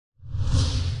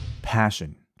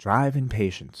passion, drive, and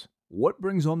patience. What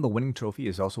brings home the winning trophy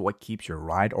is also what keeps your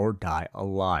ride or die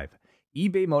alive.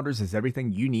 eBay Motors has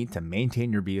everything you need to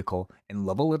maintain your vehicle and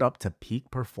level it up to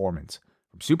peak performance.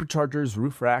 From superchargers,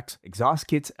 roof racks, exhaust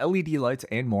kits, LED lights,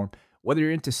 and more, whether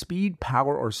you're into speed,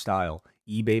 power, or style,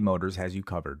 eBay Motors has you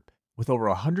covered. With over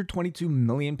 122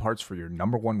 million parts for your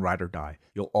number one ride or die,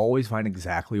 you'll always find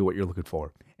exactly what you're looking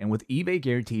for. And with eBay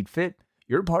Guaranteed Fit,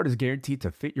 your part is guaranteed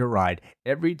to fit your ride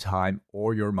every time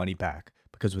or your money back.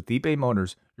 Because with eBay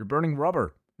Motors, you're burning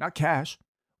rubber, not cash.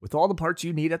 With all the parts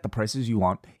you need at the prices you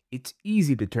want, it's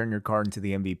easy to turn your car into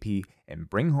the MVP and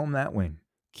bring home that win.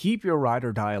 Keep your ride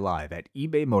or die alive at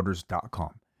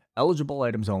ebaymotors.com. Eligible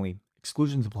items only.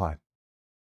 Exclusions apply.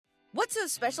 What's so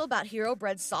special about Hero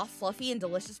Bread's soft, fluffy, and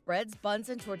delicious breads, buns,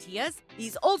 and tortillas?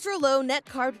 These ultra-low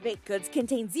net-carb baked goods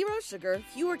contain zero sugar,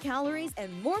 fewer calories,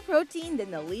 and more protein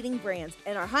than the leading brands,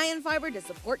 and are high in fiber to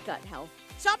support gut health.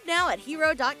 Shop now at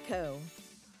hero.co.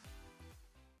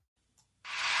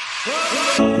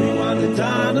 We want the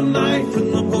dynamite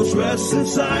from the post-wrestling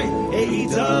site.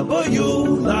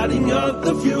 AEW, lighting up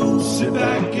the fuse. Sit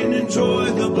back and enjoy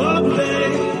the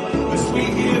bubbly. As we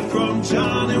hear from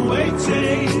John and Wade,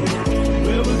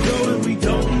 where we're going, we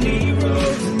don't need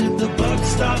roads. And if the buck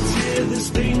stops here, this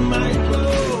thing might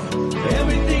blow.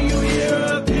 Everything you hear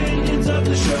are opinions of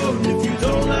the show. And if you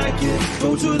don't like it,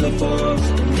 go to the forums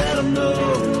and let them know.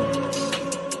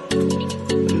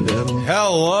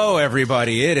 Hello,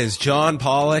 everybody. It is John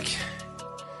Pollock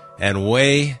and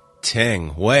Wei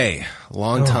Ting. Wei,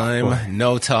 long time,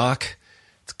 no talk.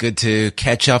 It's good to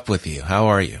catch up with you. How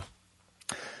are you?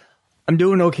 I'm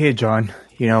doing okay, John.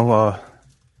 You know,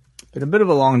 been a bit of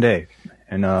a long day,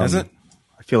 and Is it?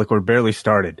 I feel like we're barely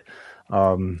started.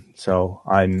 So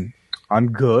I'm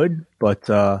good, but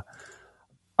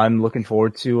I'm looking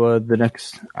forward to the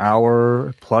next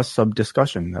hour plus of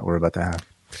discussion that we're about to have.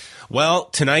 Well,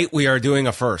 tonight we are doing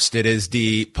a first. It is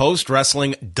the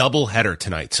post-wrestling doubleheader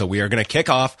tonight. So we are going to kick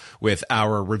off with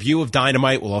our review of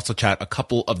Dynamite. We'll also chat a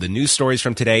couple of the news stories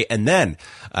from today. And then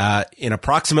in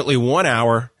approximately 1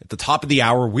 hour, at the top of the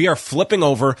hour, we are flipping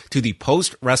over to the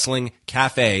Post-Wrestling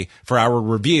Cafe for our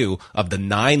review of the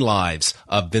 9 Lives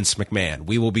of Vince McMahon.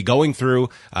 We will be going through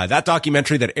that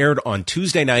documentary that aired on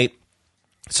Tuesday night.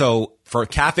 So for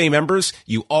Cafe members,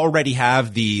 you already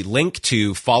have the link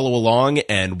to follow along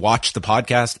and watch the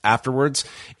podcast afterwards.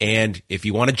 And if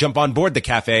you want to jump on board the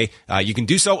Cafe, you can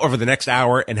do so over the next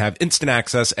hour and have instant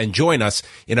access and join us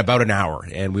in about an hour.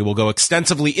 And we will go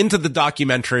extensively into the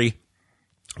documentary,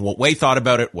 what Wei thought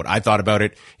about it, what I thought about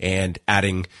it, and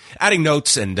adding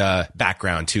notes and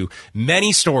background to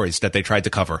many stories that they tried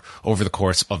to cover over the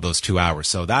course of those 2 hours.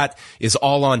 So that is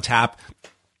all on tap.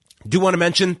 Do want to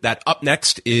mention that Up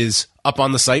Next is up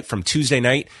on the site from Tuesday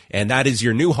night, and that is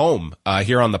your new home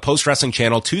here on the Post Wrestling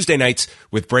channel. Tuesday nights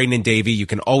with Braden and Davey. You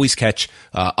can always catch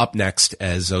Up Next,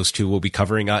 as those two will be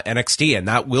covering NXT, and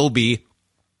that will be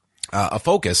a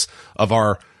focus of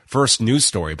our first news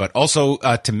story. But also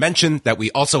to mention that we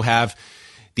also have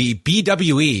the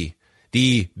BWE,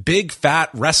 the Big Fat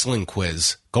Wrestling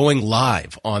Quiz, going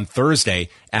live on Thursday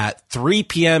at 3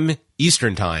 p.m.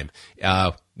 Eastern Time.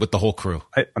 With the whole crew.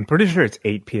 I'm pretty sure it's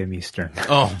 8 p.m. Eastern.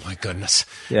 Oh, my goodness.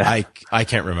 Yeah. I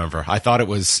can't remember. I thought it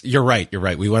was... You're right.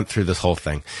 We went through this whole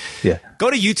thing. Yeah.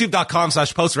 Go to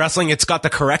youtube.com/postwrestling. It's got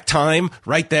the correct time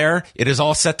right there. It is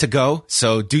all set to go.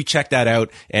 So do check that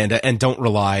out and don't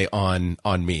rely on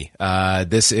me.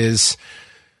 This is...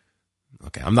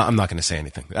 Okay, I'm not going to say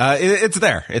anything. It's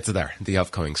there. It's there. The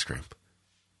upcoming stream.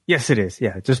 Yes, it is.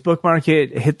 Yeah, just bookmark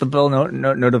it, hit the bell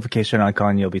notification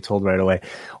icon. You'll be told right away.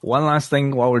 One last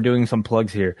thing while we're doing some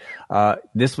plugs here.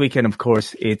 This weekend, of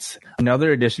course, it's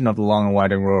another edition of the Long and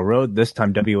Winding Royal Road. This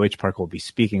time, WH Park will be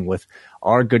speaking with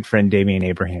our good friend Damian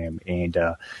Abraham. And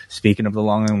speaking of the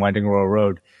Long and Winding Royal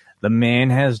Road, the man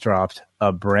has dropped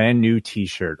a brand new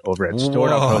T-shirt over at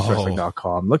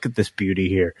store.postwrestling.com. Look at this beauty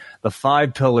here. The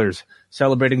 5 pillars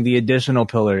celebrating the additional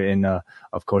pillar in,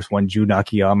 of course, one Jun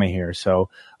Akiyama here. So,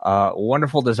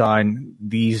 wonderful design.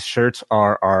 These shirts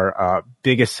are our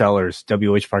biggest sellers.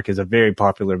 WH Park is a very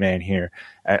popular man here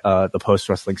at the Post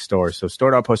Wrestling store. So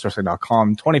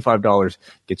store.postwrestling.com, $25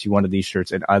 gets you one of these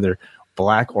shirts in either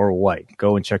black or white.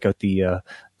 Go and check out the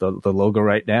logo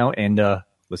right now and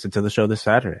listen to the show this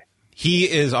Saturday. He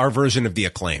is our version of the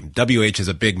Acclaim. WH is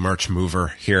a big merch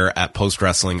mover here at Post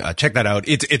Wrestling. Check that out.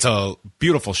 It's a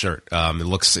beautiful shirt. It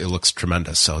looks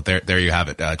tremendous. So there you have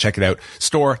it. Check it out.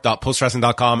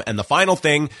 Store.postwrestling.com. And the final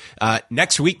thing,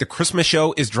 next week, the Christmas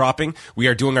show is dropping. We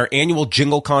are doing our annual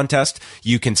jingle contest.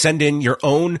 You can send in your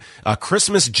own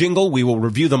Christmas jingle. We will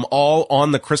review them all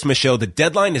on the Christmas show. The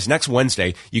deadline is next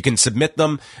Wednesday. You can submit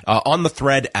them on the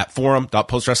thread at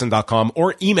forum.postwrestling.com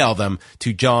or email them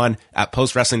to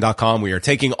john@postwrestling.com. We are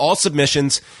taking all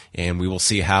submissions, and we will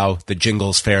see how the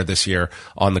jingles fare this year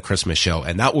on the Christmas show.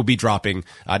 And that will be dropping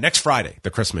next Friday, the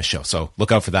Christmas show. So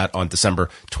look out for that on December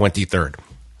 23rd.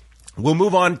 We'll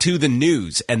move on to the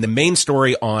news. And the main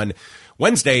story on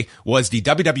Wednesday was the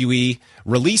WWE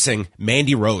releasing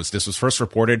Mandy Rose. This was first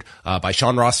reported by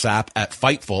Sean Ross Sapp at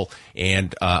Fightful.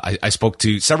 And I spoke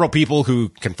to several people who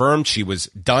confirmed she was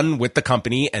done with the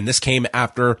company. And this came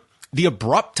after the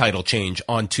abrupt title change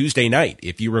on Tuesday night.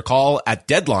 If you recall, at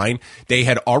Deadline, they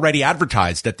had already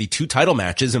advertised that the 2 title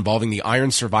matches involving the Iron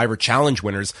Survivor Challenge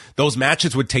winners, those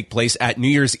matches would take place at New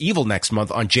Year's Evil next month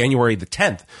on January the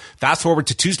 10th. Fast forward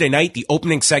to Tuesday night, the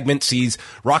opening segment sees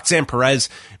Roxanne Perez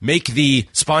make the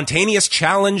spontaneous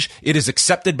challenge. It is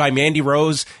accepted by Mandy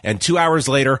Rose, and 2 hours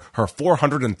later, her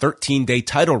 413-day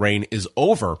title reign is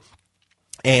over.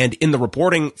 And in the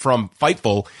reporting from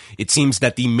Fightful, it seems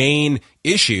that the main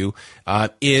issue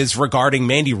is regarding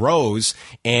Mandy Rose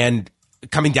and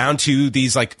coming down to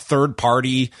these like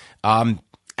third-party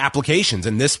applications,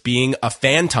 and this being a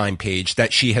fan time page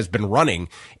that she has been running,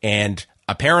 and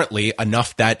apparently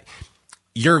enough that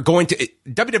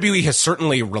WWE has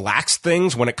certainly relaxed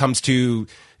things when it comes to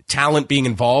talent being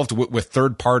involved with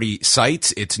third-party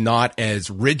sites. It's not as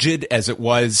rigid as it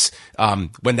was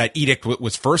when that edict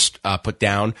was first put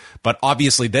down. But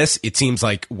obviously it seems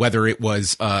like whether it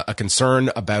was a concern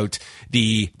about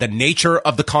the nature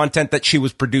of the content that she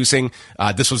was producing,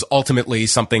 this was ultimately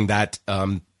something that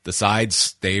the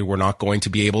sides, they were not going to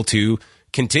be able to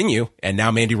continue. And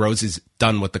now Mandy Rose is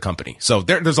done with the company. So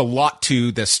there's a lot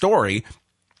to this story,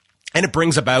 and it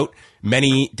brings about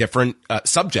many different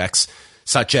subjects,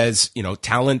 such as,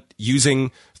 talent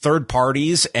using third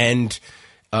parties, and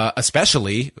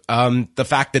especially the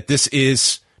fact that this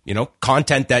is,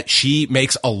 content that she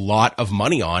makes a lot of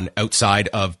money on outside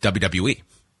of WWE.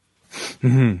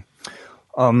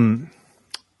 Mm-hmm.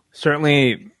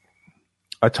 Certainly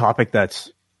a topic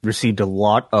that's received a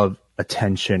lot of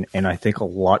attention, and I think a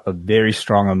lot of very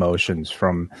strong emotions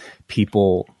from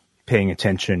people paying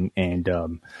attention, and,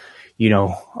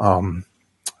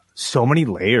 so many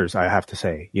layers, I have to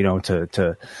say,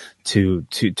 to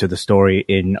the story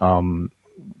in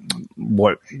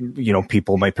what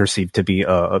people might perceive to be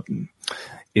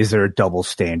is there a double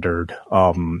standard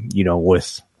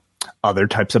with other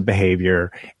types of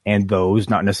behavior, and those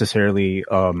not necessarily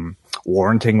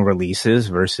warranting releases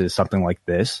versus something like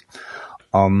this.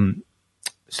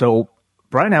 So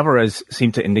Brian Alvarez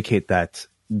seemed to indicate that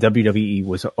WWE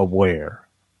was aware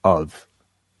of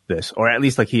this, or at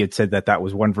least like he had said that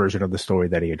was one version of the story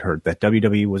that he had heard, that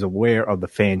WWE was aware of the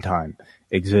fan time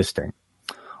existing.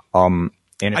 And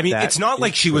I mean, it's not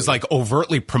like she was like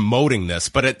overtly promoting this,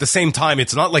 but at the same time,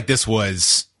 it's not like this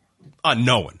was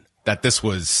unknown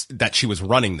that she was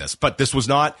running this, but this was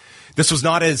not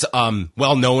as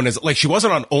well known as, like, she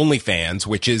wasn't on OnlyFans,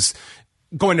 which is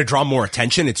going to draw more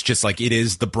attention. It's just like, it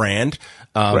is the brand.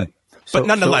 Right. But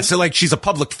nonetheless, so she's a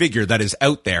public figure that is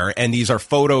out there, and these are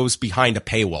photos behind a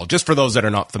paywall, just for those that are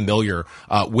not familiar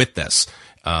with this.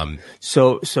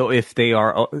 So if they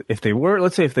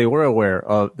were aware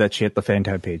of that she had the fan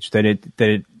time page, then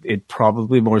it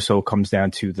probably more so comes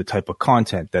down to the type of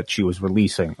content that she was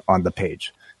releasing on the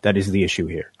page. That is the issue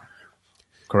here.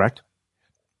 Correct?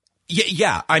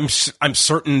 Yeah, I'm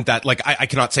certain that, I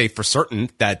cannot say for certain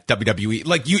that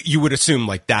WWE, you would assume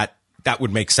that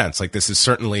would make sense. Like, this is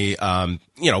certainly,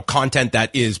 content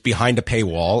that is behind a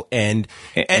paywall, and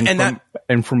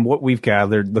from what we've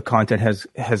gathered, the content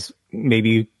has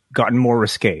maybe gotten more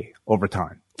risque over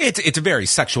time. It's a very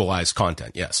sexualized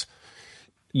content. Yes.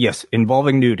 Yes.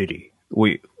 Involving nudity.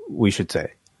 We should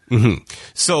say. Mm-hmm.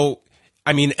 So,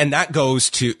 I mean, and that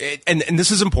goes to, and this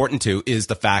is important too, is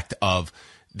the fact of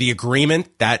the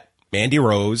agreement that Mandy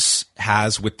Rose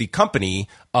has with the company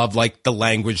of the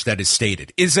language that is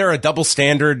stated. Is there a double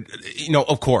standard?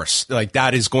 Of course,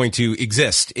 that is going to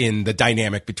exist in the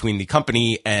dynamic between the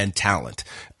company and talent.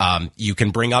 You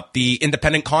can bring up the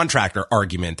independent contractor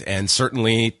argument, and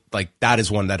certainly that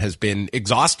is one that has been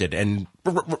exhausted and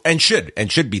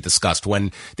should be discussed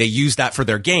when they use that for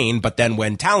their gain. But then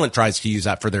when talent tries to use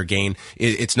that for their gain,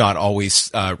 it's not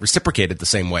always reciprocated the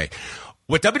same way.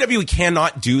 What WWE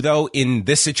cannot do, though, in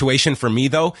this situation for me,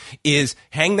 though, is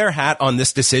hang their hat on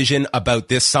this decision about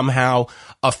this somehow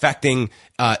affecting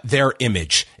their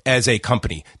image as a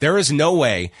company. There is no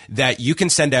way that you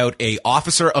can send out a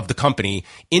officer of the company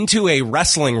into a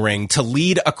wrestling ring to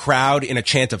lead a crowd in a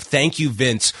chant of "Thank you,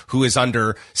 Vince," who is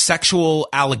under sexual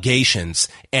allegations,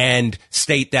 and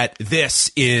state that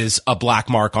this is a black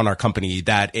mark on our company,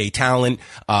 that a talent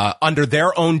under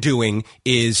their own doing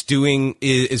is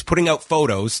putting out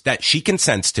photos that she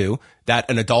consents to, that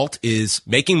an adult is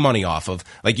making money off of.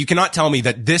 Like, you cannot tell me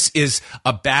that this is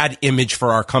a bad image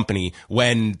for our company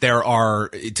when there are,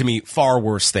 to me, far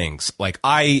worse things. Like,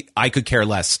 I could care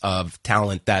less of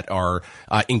talent that are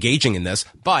engaging in this,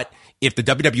 but if the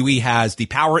WWE has the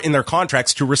power in their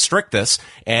contracts to restrict this,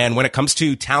 and when it comes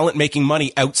to talent making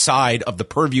money outside of the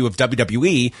purview of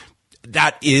WWE,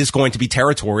 that is going to be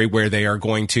territory where they are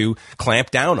going to clamp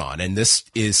down on. And this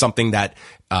is something that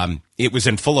it was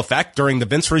in full effect during the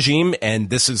Vince regime,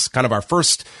 and this is kind of our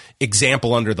first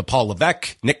example under the Paul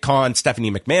Levesque, Nick Khan,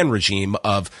 Stephanie McMahon regime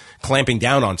of clamping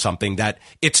down on something that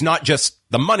it's not just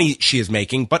the money she is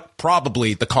making, but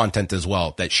probably the content as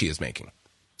well that she is making.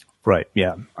 Right.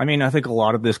 Yeah. I mean, I think a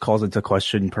lot of this calls into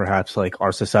question perhaps like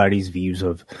our society's views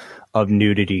of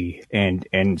nudity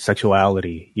and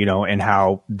sexuality, you know, and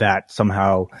how that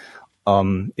somehow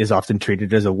is often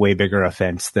treated as a way bigger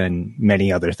offense than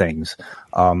many other things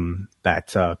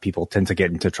that people tend to get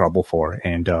into trouble for.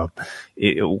 And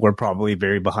we're probably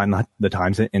very behind the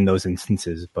times in those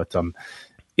instances. But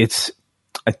it's,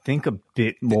 I think, a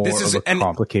bit more of a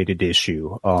complicated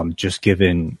issue, just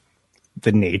given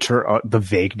the nature, the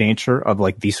vague nature of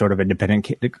like these sort of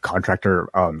independent contractor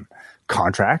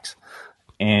contracts.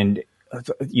 And,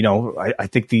 you know, I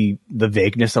think the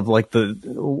vagueness of like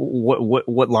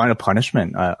what line of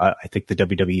punishment I think the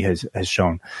WWE has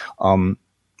shown.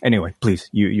 Anyway, please,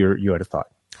 you had a thought.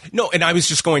 No, and I was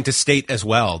just going to state as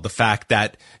well the fact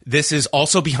that this is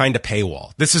also behind a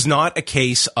paywall. This is not a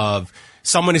case of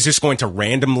someone is just going to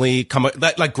randomly come,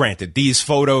 like granted, these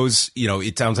photos, you know,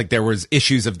 it sounds like there was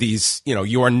issues of these, you know,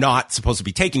 you are not supposed to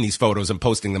be taking these photos and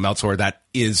posting them elsewhere. That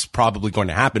is probably going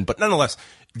to happen. But nonetheless,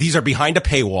 these are behind a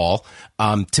paywall.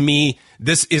 To me,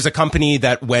 this is a company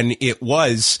that when it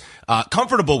was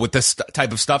comfortable with this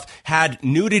type of stuff, had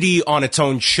nudity on its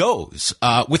own shows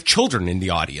with children in the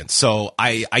audience. So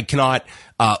I cannot,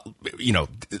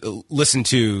 listen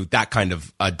to that kind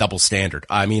of double standard.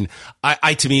 I mean,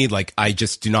 to me, like, I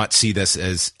just do not see this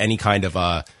as any kind of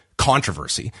a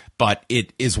controversy, but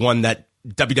it is one that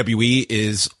WWE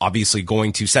is obviously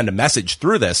going to send a message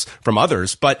through this from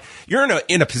others, but you're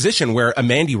in a position where a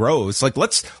Mandy Rose, like,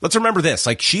 let's remember this,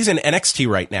 like, she's in NXT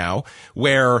right now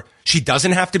where she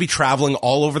doesn't have to be traveling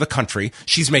all over the country.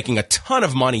 She's making a ton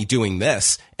of money doing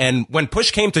this. And when push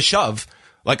came to shove,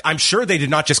 like, I'm sure they did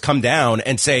not just come down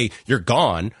and say, you're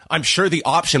gone. I'm sure the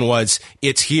option was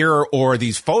it's here or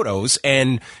these photos.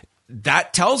 And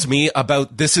that tells me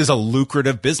about this is a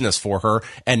lucrative business for her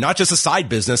and not just a side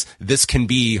business. This can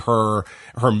be her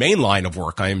main line of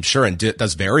work, I am sure, and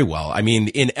does very well. I mean,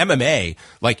 in MMA,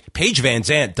 like, Paige Van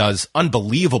Zandt does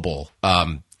unbelievable,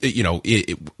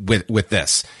 with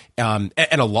this. And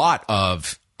a lot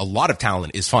of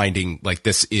talent is finding like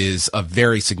this is a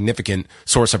very significant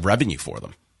source of revenue for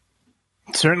them.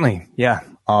 Certainly. Yeah.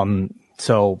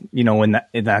 So, you know, in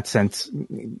that sense,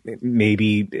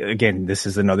 maybe, again, this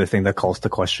is another thing that calls to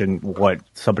question what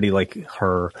somebody like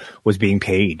her was being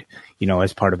paid, you know,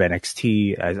 as part of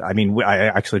NXT. I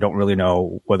actually don't really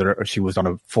know whether she was on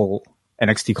a full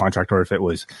NXT contract or if it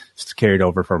was carried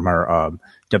over from her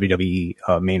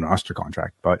WWE main roster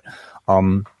contract. But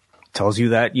tells you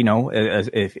that, you know,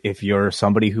 if you're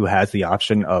somebody who has the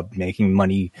option of making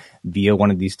money via one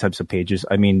of these types of pages,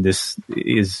 I mean, this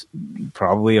is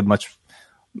probably a much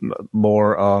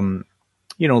more,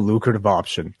 lucrative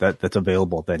option that's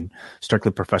available than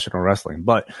strictly professional wrestling.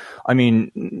 But I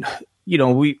mean, you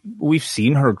know, we've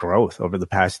seen her growth over the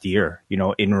past year, you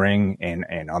know, in ring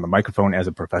and on the microphone as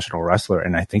a professional wrestler.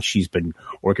 And I think she's been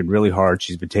working really hard.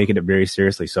 She's been taking it very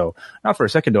seriously. So not for a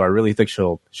second, do I really think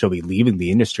she'll be leaving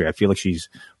the industry. I feel like she's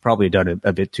probably done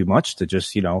a bit too much to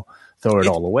just, you know, throw it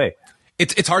all away.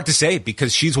 It's hard to say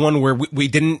because she's one where we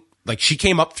didn't, like, she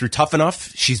came up through Tough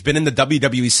Enough. She's been in the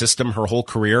WWE system her whole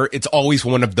career. It's always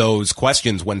one of those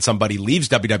questions when somebody leaves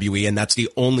WWE and that's the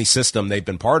only system they've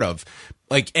been part of.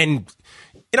 Like, and,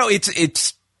 you know,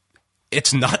 it's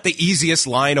not the easiest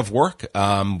line of work,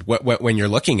 when you're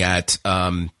looking at,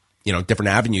 different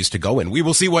avenues to go in. We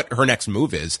will see what her next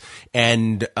move is.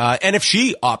 And if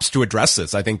she opts to address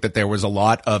this, I think that there was a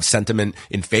lot of sentiment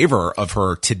in favor of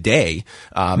her today,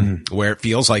 where it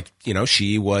feels like, you know,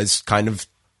 she was kind of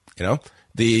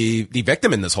the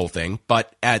victim in this whole thing.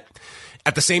 But at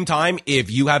the same time,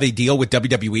 if you have a deal with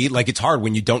WWE, like, it's hard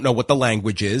when you don't know what the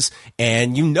language is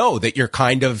and you know that you're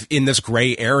kind of in this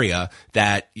gray area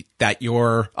that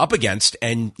you're up against,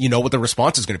 and you know what the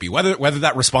response is going to be, whether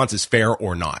that response is fair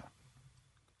or not.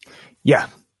 Yeah.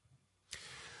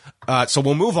 So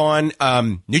we'll move on.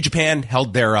 New Japan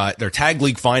held their tag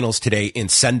league finals today in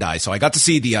Sendai. So I got to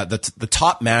see the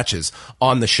top matches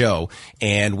on the show,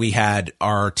 and we had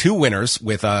our two winners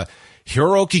with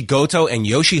Hiroki Goto and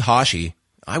Yoshihashi,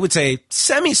 I would say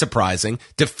semi-surprising,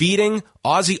 defeating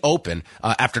Aussie Open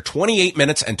after 28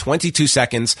 minutes and 22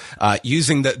 seconds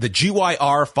using the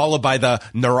GYR followed by the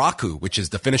Naraku, which is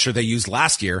the finisher they used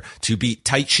last year to beat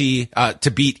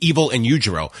to beat Evil and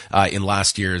Yujiro in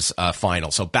last year's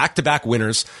final. So back-to-back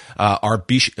winners are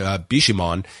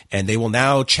Bishamon, and they will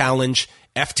now challenge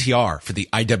FTR for the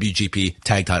IWGP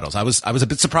tag titles. I was a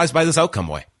bit surprised by this outcome,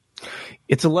 Way.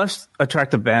 It's a less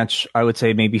attractive match, I would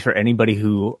say, maybe for anybody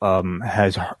who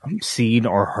has seen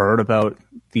or heard about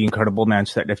the incredible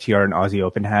match that FTR and Aussie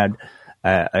Open had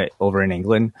over in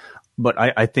England. But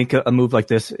I think a move like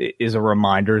this is a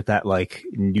reminder that, like,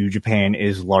 New Japan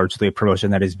is largely a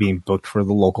promotion that is being booked for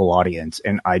the local audience.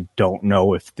 And I don't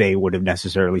know if they would have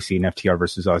necessarily seen FTR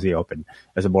versus Aussie Open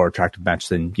as a more attractive match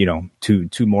than,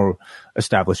 two more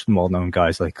established and well-known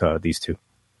guys like these two.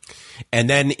 And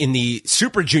then in the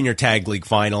Super Junior Tag League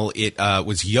final, it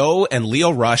was Yo and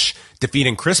Leo Rush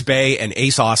defeating Chris Bay and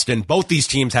Ace Austin. Both these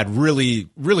teams had really,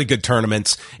 really good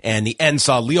tournaments, and the end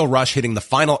saw Leo Rush hitting the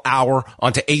final hour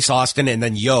onto Ace Austin, and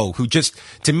then Yo, who just,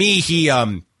 to me,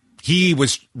 he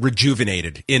was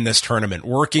rejuvenated in this tournament,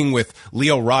 working with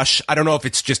Leo Rush. I don't know if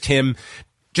it's just him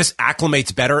just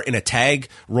acclimates better in a tag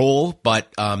role,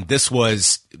 but this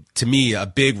was, to me, a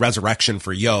big resurrection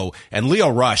for Yo. And Leo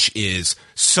Rush is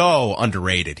so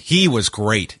underrated. He was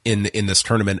great in this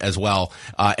tournament as well.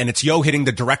 And it's Yo hitting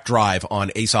the direct drive on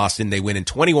Ace Austin. They win in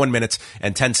 21 minutes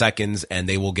and 10 seconds, and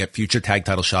they will get future tag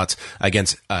title shots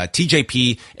against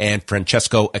TJP and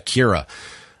Francesco Akira.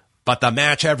 But the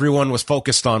match everyone was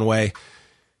focused on, Way.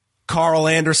 Carl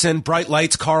Anderson, Bright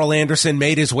Lights Carl Anderson,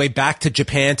 made his way back to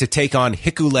Japan to take on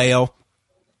Hikuleo.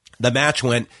 The match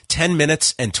went 10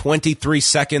 minutes and 23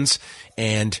 seconds,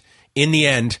 and in the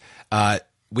end,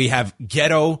 we have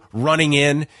Gedo running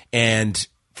in, and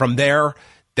from there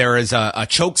is a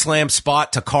chokeslam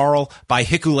spot to Carl by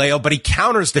Hikuleo, but he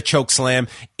counters the chokeslam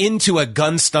into a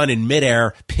gun stun in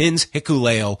midair, pins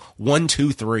Hikuleo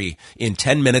 1-2-3 in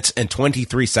 10 minutes and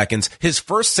 23 seconds. His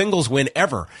first singles win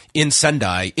ever in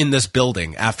Sendai in this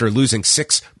building after losing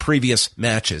 6 previous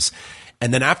matches.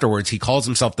 And then afterwards, he calls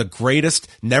himself the greatest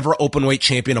never openweight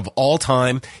champion of all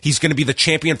time. He's going to be the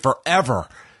champion forever.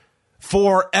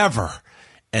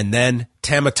 And then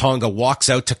Tama Tonga walks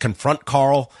out to confront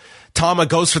Carl. Tama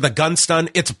goes for the gun stun.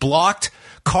 It's blocked.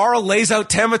 Carl lays out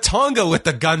Tama Tonga with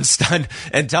the gun stun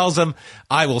and tells him,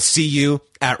 I will see you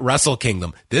at Wrestle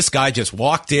Kingdom. This guy just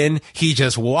walked in. He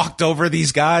just walked over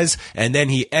these guys, and then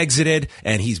he exited,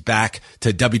 and he's back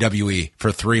to WWE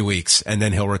for 3 weeks, and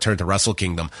then he'll return to Wrestle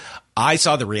Kingdom. I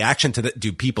saw the reaction to that.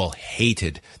 Dude, people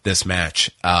hated this match.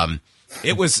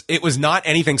 It was not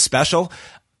anything special.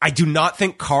 I do not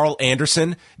think Carl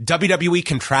Anderson, WWE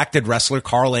contracted wrestler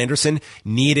Carl Anderson,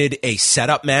 needed a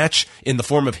setup match in the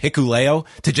form of Hikuleo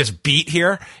to just beat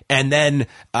here. And then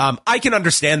I can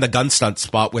understand the gun stun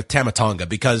spot with Tama Tonga,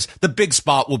 because the big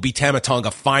spot will be Tama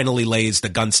Tonga finally lays the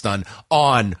gun stun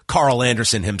on Carl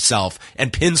Anderson himself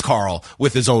and pins Carl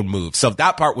with his own move. So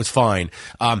that part was fine.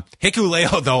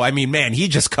 Hikuleo, though, I mean, man, he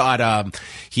just got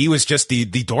he was just the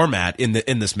doormat in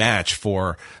this match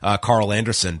for Carl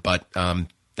Anderson. But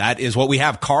that is what we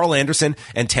have, Carl Anderson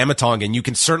and Tama Tonga. And you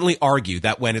can certainly argue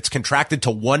that when it's contracted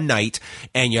to one night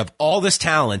and you have all this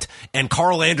talent, and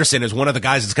Carl Anderson is one of the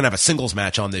guys that's going to have a singles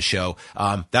match on this show,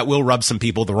 that will rub some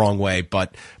people the wrong way.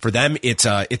 But for them, it's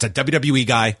a WWE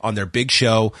guy on their big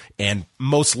show, and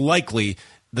most likely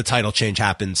the title change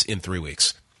happens in 3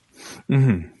 weeks.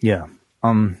 Mm-hmm. Yeah.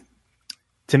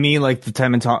 To me, like the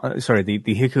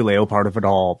Hikuleo part of it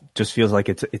all just feels like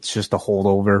it's just a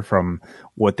holdover from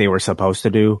what they were supposed to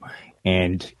do,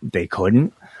 and they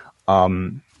couldn't. I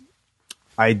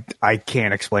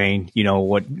can't explain,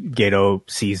 what Gedo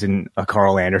sees in a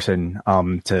Carl Anderson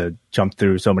to jump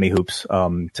through so many hoops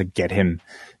to get him,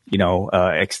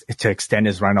 to extend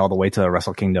his run all the way to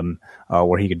Wrestle Kingdom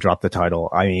where he could drop the title.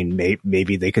 I mean,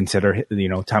 maybe they consider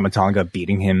Tama Tonga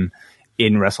beating him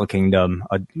in Wrestle Kingdom,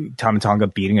 Tama Tonga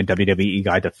beating a WWE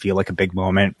guy to feel like a big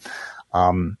moment.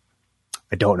 I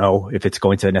don't know if it's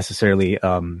going to necessarily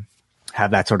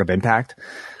have that sort of impact.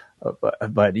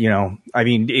 But I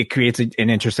mean, it creates an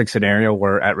interesting scenario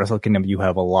where at Wrestle Kingdom you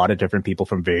have a lot of different people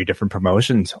from very different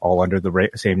promotions all under the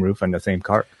same roof and the same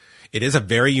cart. It is a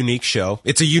very unique show.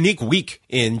 It's a unique week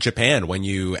in Japan when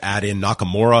you add in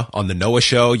Nakamura on the Noah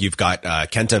show. You've got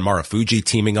Kenta and Marufuji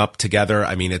teaming up together.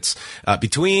 I mean, it's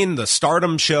between the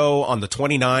Stardom show on the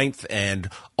 29th and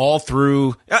all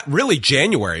through really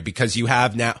January, because you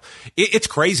have now, it's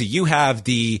crazy. You have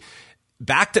the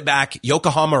back-to-back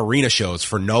Yokohama Arena shows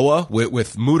for Noah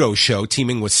with Muto's show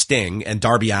teaming with Sting and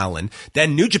Darby Allin.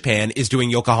 Then New Japan is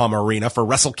doing Yokohama Arena for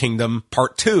Wrestle Kingdom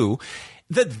Part 2.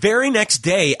 The very next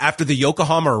day after the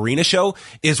Yokohama Arena show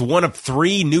is one of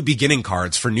 3 New Beginning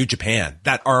cards for New Japan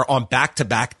that are on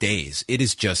back-to-back days. It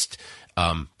is just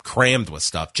crammed with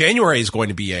stuff. January is going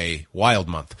to be a wild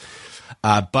month.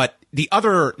 But the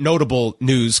other notable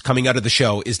news coming out of the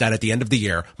show is that at the end of the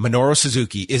year, Minoru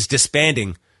Suzuki is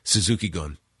disbanding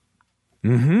Suzuki-gun.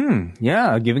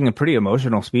 Yeah, giving a pretty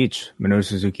emotional speech, Minoru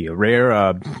Suzuki. A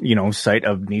rare, sight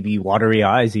of maybe watery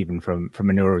eyes even from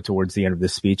Minoru towards the end of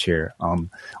this speech here.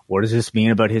 What does this mean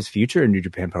about his future in New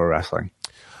Japan Pro Wrestling?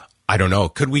 I don't know.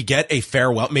 Could we get a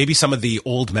farewell? Maybe some of the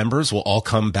old members will all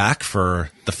come back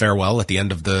for the farewell at the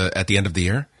end of the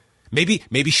year.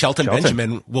 Maybe Shelton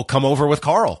Benjamin will come over with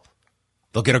Carl.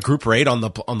 They'll get a group raid on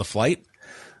the flight.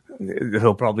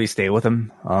 He'll probably stay with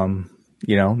him.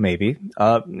 Maybe.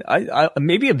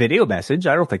 Maybe a video message.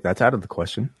 I don't think that's out of the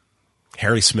question.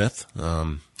 Harry Smith.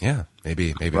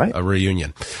 Maybe right? A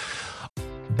reunion.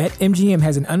 BetMGM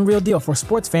has an unreal deal for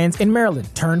sports fans in Maryland.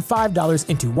 Turn $5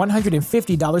 into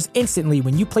 $150 instantly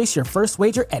when you place your first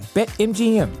wager at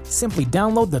BetMGM. Simply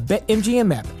download the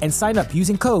BetMGM app and sign up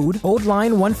using code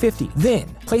OldLine150.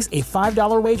 Then, place a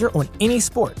 $5 wager on any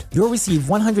sport. You'll receive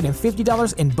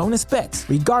 $150 in bonus bets,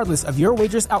 regardless of your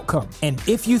wager's outcome. And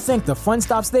if you think the fun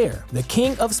stops there, the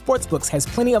king of sportsbooks has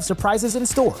plenty of surprises in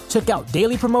store. Check out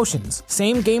daily promotions,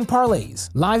 same-game parlays,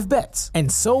 live bets, and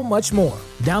so much more.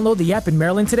 Download the app in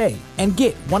Maryland today and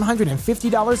get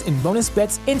 $150 in bonus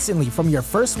bets instantly from your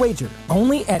first wager.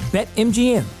 Only at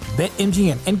BetMGM.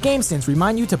 BetMGM and GameSense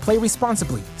remind you to play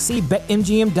responsibly. See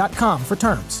BetMGM.com for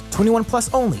terms. 21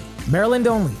 plus only. Maryland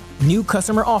only. New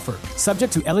customer offer.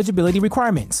 Subject to eligibility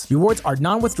requirements. Rewards are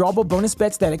non-withdrawable bonus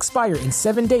bets that expire in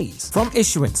 7 days. From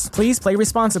issuance, please play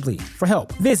responsibly. For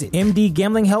help, visit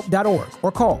mdgamblinghelp.org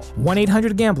or call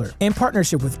 1-800-GAMBLER in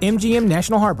partnership with MGM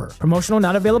National Harbor. Promotional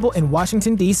not available in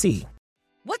Washington, D.C.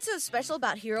 What's so special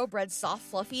about Hero Bread's soft,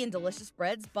 fluffy, and delicious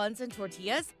breads, buns, and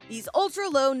tortillas? These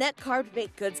ultra-low net-carb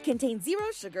baked goods contain 0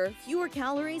 sugar, fewer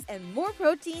calories, and more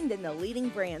protein than the leading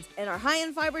brands, and are high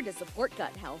in fiber to support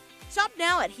gut health. Shop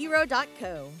now at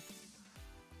hero.co.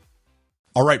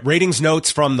 All right, ratings notes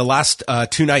from the last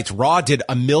 2 nights. Raw did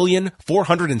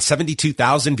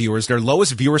 1,472,000 viewers, their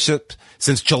lowest viewership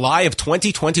since July of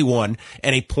 2021,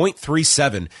 and a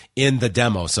 0.37 in the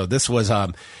demo. So this was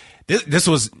this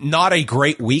was not a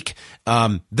great week.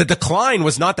 The decline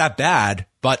was not that bad,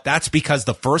 but that's because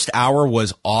the first hour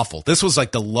was awful. This was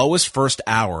like the lowest first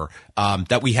hour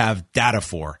that we have data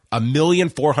for.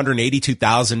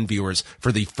 1,482,000 viewers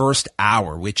for the first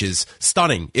hour, which is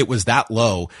stunning. It was that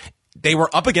low. They were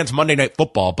up against Monday Night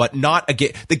Football, but not a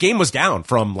game. The game was down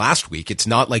from last week. It's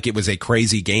not like it was a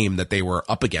crazy game that they were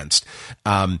up against.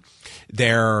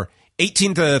 Their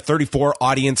 18 to 34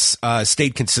 audience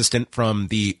stayed consistent from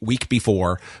the week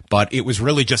before, but it was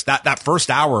really just that first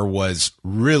hour was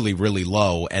really, really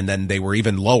low, and then they were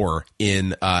even lower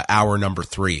in hour number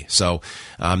 3. So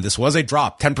this was a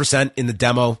drop, 10% in the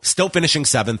demo, still finishing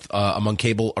 7th among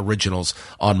cable originals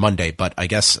on Monday. But I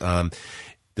guess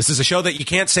this is a show that you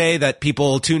can't say that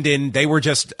people tuned in. They were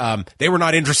just they were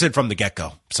not interested from the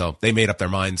get-go, so they made up their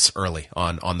minds early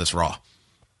on this Raw.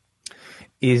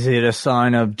 Is it a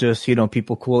sign of just,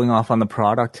 people cooling off on the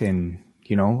product and,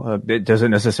 it doesn't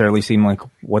necessarily seem like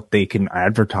what they can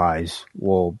advertise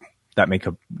will that make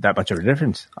that much of a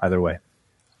difference either way?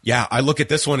 Yeah, I look at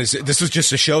this one as this was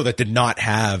just a show that did not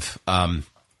have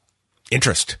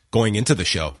interest going into the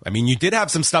show. I mean, you did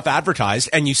have some stuff advertised,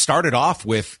 and you started off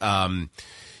with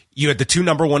you had the 2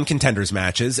 number 1 contenders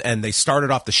matches, and they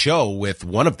started off the show with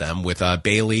one of them with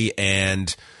Bayley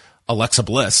and Alexa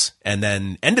Bliss, and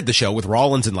then ended the show with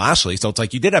Rollins and Lashley. So it's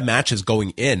like you did have matches going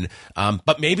in,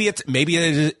 but maybe it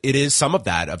is some of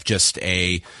that of just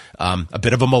a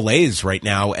bit of a malaise right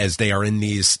now as they are in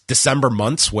these December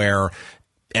months where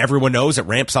everyone knows it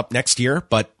ramps up next year.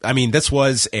 But I mean, this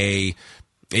was a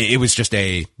it was just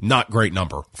a not great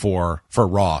number for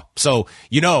Raw. So,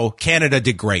 Canada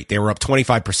did great. They were up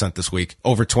 25% this week,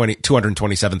 over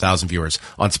 227,000 viewers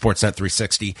on Sportsnet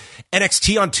 360.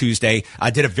 NXT on Tuesday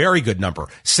did a very good number,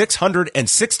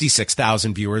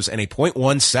 666,000 viewers and a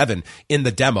 0.17 in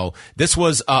the demo. This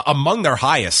was among their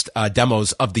highest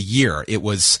demos of the year. It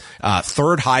was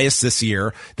third highest this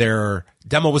year. Their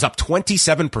demo was up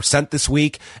 27% this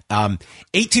week.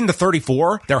 18 to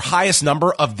 34, their highest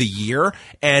number of the year.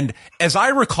 And as I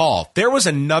recall, there was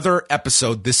another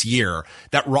episode this year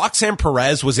that Roxanne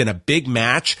Perez was in a big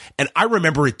match, and I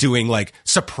remember it doing like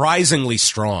surprisingly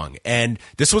strong. And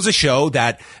this was a show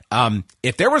that,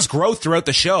 if there was growth throughout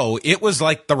the show, it was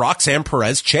like the Roxanne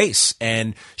Perez chase.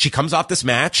 And she comes off this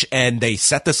match, and they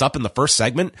set this up in the first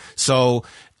segment. So,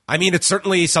 I mean, it's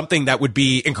certainly something that would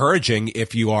be encouraging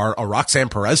if you are a Roxanne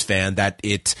Perez fan, that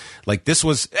this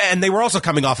was, and they were also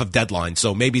coming off of Deadline,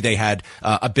 so maybe they had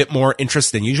a bit more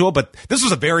interest than usual, but this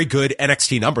was a very good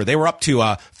NXT number. They were up to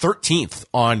 13th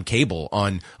on cable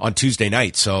on Tuesday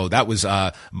night, so that was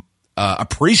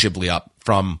appreciably up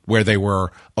from where they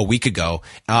were a week ago.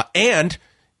 And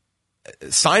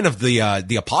sign of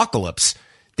the apocalypse,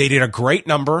 they did a great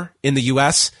number in the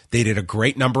U.S. They did a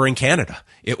great number in Canada.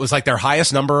 It was like their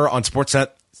highest number on Sportsnet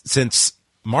since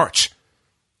March.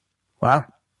 Wow.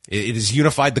 It has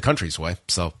unified the country's way.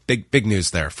 So big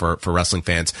news there for wrestling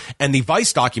fans. And the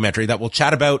Vice documentary that we'll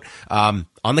chat about on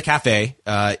the cafe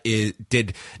it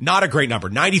did not a great number.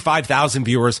 95,000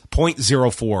 viewers,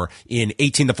 0.04 in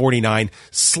 18 to 49,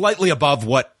 slightly above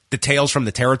what the Tales from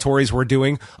the Territories were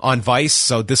doing on Vice.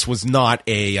 So this was not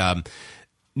a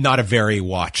very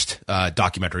watched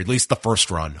documentary, at least the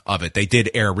first run of it. They did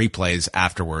air replays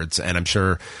afterwards, and I'm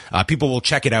sure people will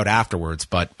check it out afterwards,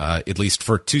 but at least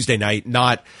for Tuesday night,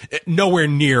 nowhere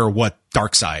near what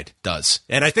Dark Side does.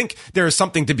 And I think there is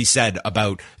something to be said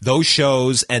about those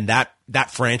shows and that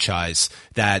franchise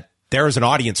that there is an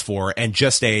audience for, and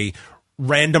just a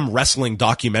random wrestling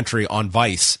documentary on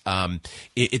Vice. And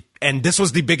this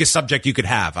was the biggest subject you could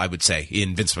have, I would say,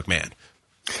 in Vince McMahon.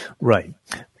 Right.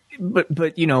 But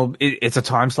it's a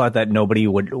time slot that nobody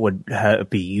would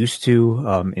be used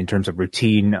to in terms of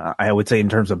routine. I would say in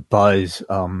terms of buzz.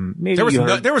 Maybe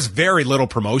there was very little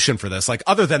promotion for this, like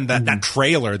other than that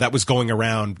trailer that was going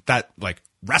around that like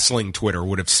wrestling Twitter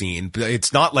would have seen.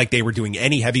 It's not like they were doing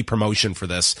any heavy promotion for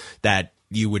this that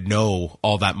you would know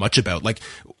all that much about. Like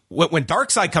when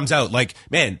Dark Side comes out, like,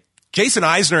 man, Jason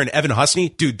Eisner and Evan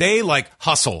Husney, dude, they like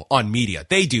hustle on media.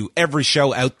 They do every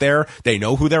show out there. They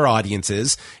know who their audience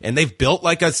is, and they've built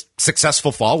like a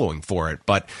successful following for it.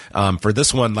 But for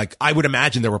this one, like, I would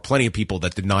imagine there were plenty of people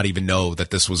that did not even know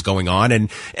that this was going on, and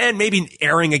maybe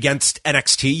airing against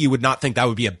NXT, you would not think that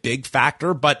would be a big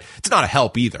factor, but it's not a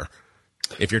help either.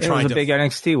 If you're trying to, big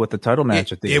NXT with the title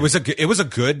match at the end. It was a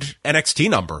good NXT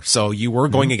number, so you were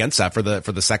going against that for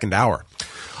the second hour.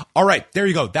 All right, there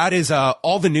you go. That is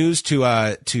all the news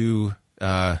to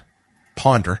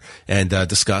ponder and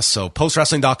discuss. So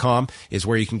postwrestling.com is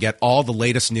where you can get all the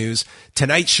latest news.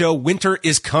 Tonight's show, Winter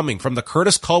is Coming, from the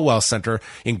Curtis Culwell Center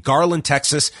in Garland,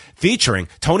 Texas, featuring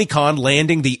Tony Khan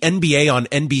landing the NBA on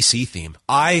NBC theme.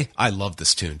 I love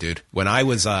this tune, dude. When I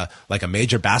was like a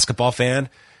major basketball fan,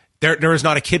 there is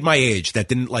not a kid my age that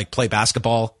didn't like play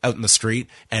basketball out in the street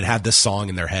and have this song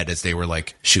in their head as they were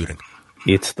like shooting.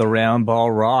 It's the Round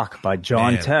Ball Rock by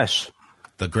John Tesh.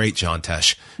 The great John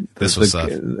Tesh. This was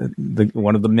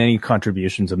one of the many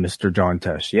contributions of Mr. John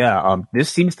Tesh. Yeah,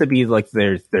 this seems to be like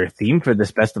their theme for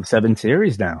this Best of 7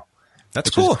 series now.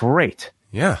 That's cool. Is great.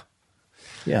 Yeah.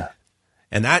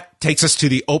 And that takes us to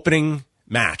the opening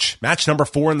match number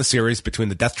 4 in the series between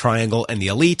the Death Triangle and the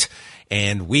Elite.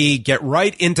 And we get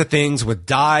right into things with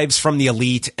dives from the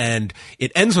Elite, and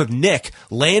it ends with Nick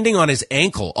landing on his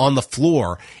ankle on the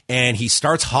floor, and he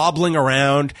starts hobbling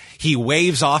around. He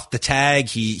waves off the tag.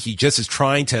 He just is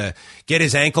trying to get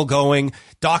his ankle going.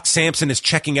 Doc Samson is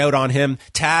checking out on him.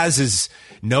 Taz is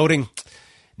noting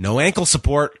no ankle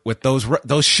support with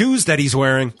those shoes that he's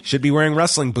wearing. Should be wearing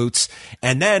wrestling boots.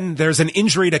 And then there's an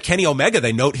injury to Kenny Omega.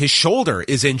 They note his shoulder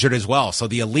is injured as well. So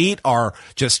the Elite are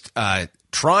just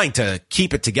trying to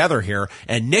keep it together here,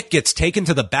 and Nick gets taken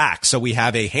to the back, so we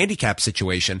have a handicap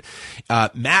situation.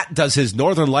 Matt does his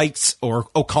Northern Lights or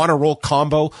O'Connor roll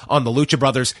combo on the Lucha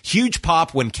Brothers. Huge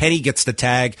pop when Kenny gets the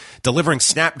tag, delivering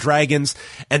snapdragons,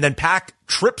 and then Pac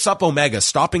trips up Omega,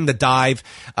 stopping the dive.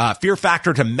 Fear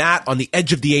factor to Matt on the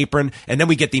edge of the apron. And then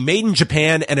we get the Made in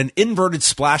Japan and an inverted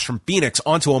splash from Phoenix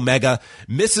onto Omega.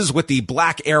 Misses with the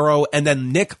black arrow. And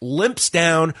then Nick limps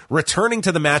down, returning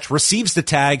to the match, receives the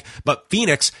tag. But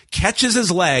Phoenix catches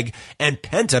his leg, and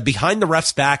Penta, behind the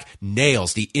ref's back,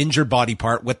 nails the injured body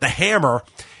part with the hammer.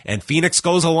 And Phoenix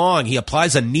goes along. He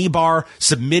applies a knee bar,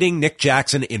 submitting Nick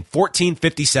Jackson in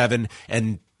 14:57.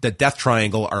 And the Death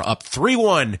Triangle are up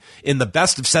 3-1 in the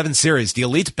best of 7 series. The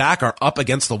Elite's back are up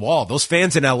against the wall. Those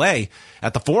fans in LA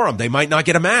at the Forum, they might not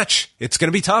get a match. It's going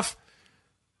to be tough.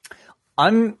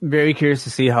 I'm very curious to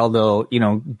see how they'll,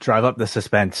 drive up the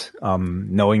suspense,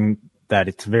 knowing that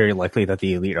it's very likely that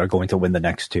the Elite are going to win the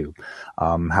next 2.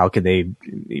 How could they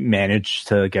manage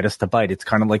to get us to bite? It's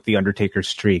kind of like the Undertaker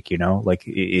streak, like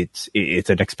it's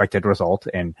an expected result.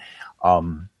 And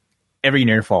every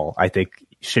near fall, I think,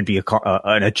 should be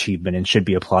an achievement and should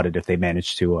be applauded if they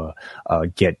manage to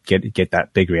get that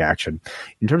big reaction.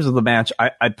 In terms of the match,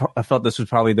 I felt this was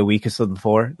probably the weakest of the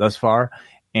 4 thus far,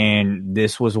 and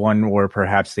this was one where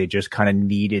perhaps they just kind of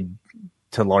needed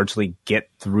to largely get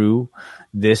through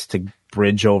this to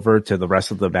bridge over to the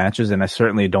rest of the matches, and I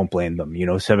certainly don't blame them.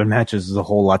 7 matches is a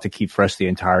whole lot to keep fresh the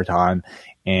entire time,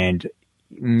 and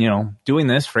doing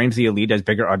this frames the Elite as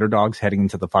bigger underdogs heading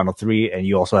into the final 3, and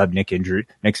you also have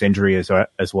Nick's injury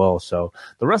as well. So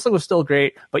the wrestling was still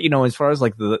great, but as far as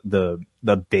like the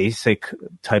basic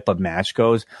type of match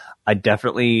goes, I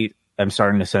definitely am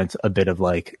starting to sense a bit of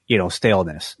like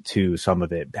staleness to some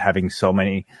of it, having so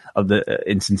many of the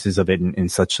instances of it in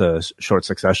such a short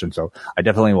succession. So I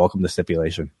definitely welcome the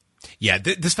stipulation. Yeah,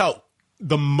 this felt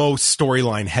the most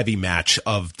storyline heavy match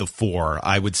of the 4.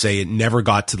 I would say it never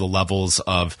got to the levels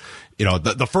of,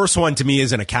 the first one to me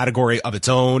is in a category of its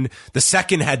own. The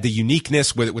second had the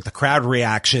uniqueness with the crowd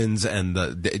reactions and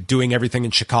the doing everything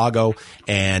in Chicago.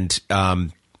 And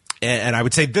I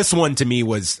would say this one to me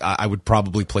was, I would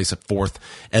probably place it 4th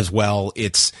as well.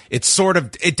 It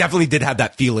definitely did have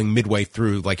that feeling midway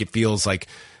through. Like it feels like,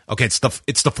 okay, it's the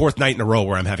 4th night in a row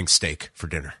where I'm having steak for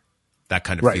dinner. That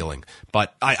kind of feeling.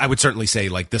 But I would certainly say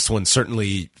like this one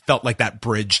certainly felt like that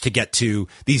bridge to get to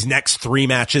these next 3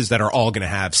 matches that are all going to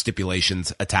have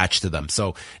stipulations attached to them.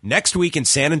 So next week in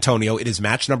San Antonio, it is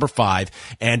match number 5,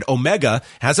 and Omega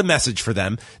has a message for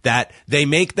them that they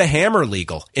make the hammer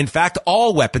legal. In fact,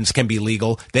 all weapons can be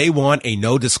legal. They want a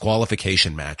no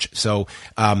disqualification match. So,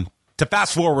 to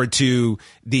fast forward to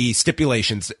the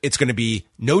stipulations, it's going to be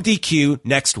no DQ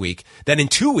next week. Then in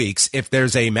 2 weeks, if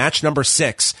there's a match number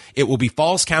 6, it will be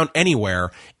Falls Count Anywhere.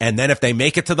 And then if they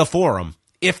make it to the Forum,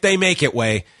 if they make it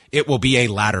it will be a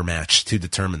ladder match to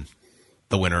determine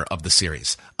the winner of the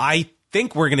series. I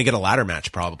think we're going to get a ladder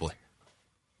match probably.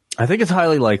 I think it's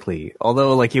highly likely,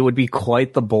 although like it would be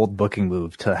quite the bold booking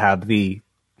move to have the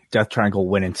Death Triangle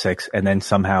win in 6 and then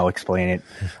somehow explain it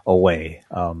away.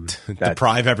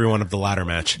 Deprive everyone of the ladder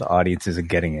match. The audience isn't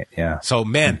getting it. Yeah. So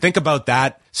man, think about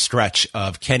that stretch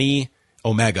of Kenny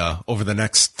Omega over the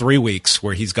next 3 weeks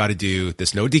where he's got to do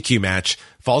this no DQ match,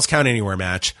 Falls Count Anywhere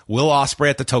match, Will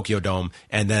Ospreay at the Tokyo Dome,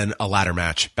 and then a ladder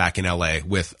match back in LA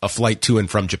with a flight to and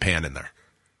from Japan in there.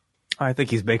 I think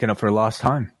he's making up for lost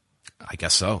time. I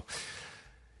guess so.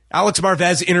 Alex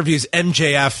Marvez interviews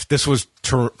MJF. This was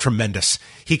tremendous.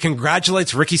 He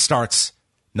congratulates Ricky Starks,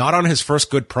 not on his first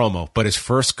good promo, but his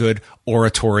first good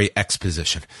oratory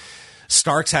exposition.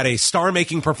 Starks had a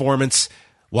star-making performance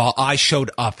while I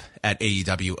showed up at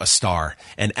AEW a star,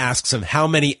 and asks him, how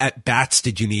many at-bats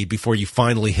did you need before you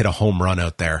finally hit a home run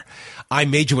out there? I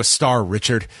made you a star,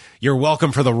 Richard. You're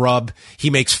welcome for the rub. He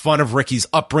makes fun of Ricky's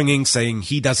upbringing, saying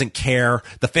he doesn't care.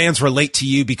 The fans relate to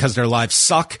you because their lives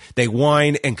suck. They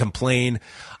whine and complain.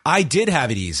 I did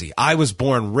have it easy. I was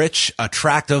born rich,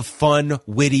 attractive, fun,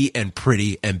 witty, and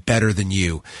pretty, and better than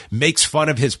you. Makes fun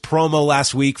of his promo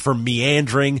last week for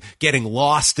meandering, getting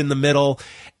lost in the middle.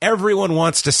 Everyone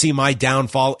wants to see my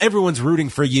downfall. Everyone's rooting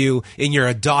for you in your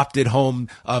adopted home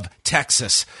of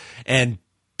Texas. And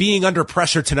being under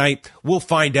pressure tonight, we'll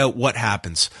find out what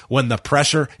happens when the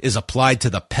pressure is applied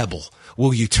to the pebble.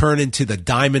 Will you turn into the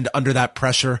diamond under that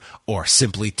pressure or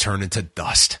simply turn into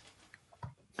dust?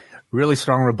 Really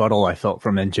strong rebuttal I felt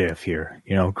from MJF here.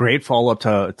 You know, great follow-up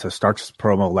to Starks'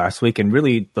 promo last week, and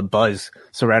really the buzz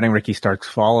surrounding Ricky Starks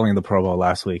following the promo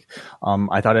last week.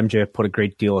 I thought MJF put a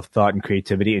great deal of thought and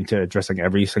creativity into addressing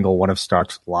every single one of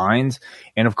Starks' lines.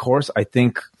 And of course, I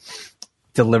think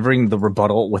delivering the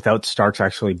rebuttal without Starks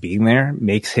actually being there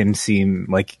makes him seem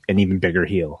like an even bigger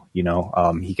heel.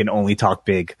 He can only talk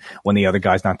big when the other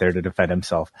guy's not there to defend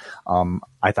himself.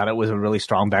 I thought it was a really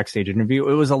strong backstage interview.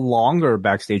 It was a longer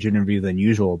backstage interview than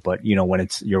usual, but when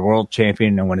it's your world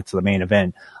champion and when it's the main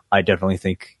event, I definitely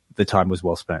think the time was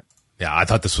well spent. Yeah, I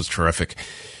thought this was terrific.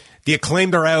 The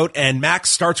Acclaimed are out, and Max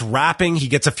starts rapping. He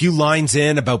gets a few lines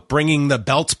in about bringing the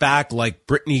belts back like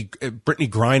Brittany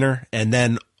Griner, and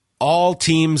then all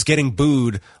teams getting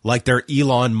booed like they're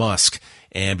Elon Musk.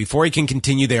 And before he can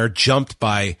continue, they are jumped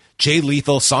by Jay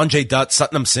Lethal, Sanjay Dutt,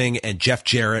 Satnam Singh, and Jeff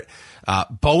Jarrett.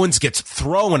 Bowens gets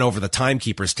thrown over the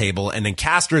timekeeper's table, and then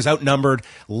Caster is outnumbered,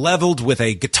 leveled with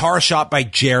a guitar shot by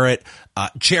Jarrett.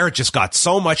 Jarrett just got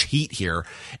so much heat here,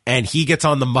 and he gets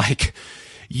on the mic.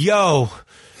 Yo,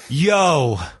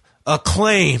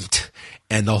 Acclaimed.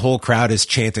 And the whole crowd is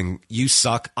chanting, you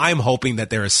suck. I'm hoping that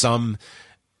there is some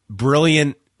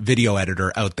brilliant video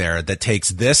editor out there that takes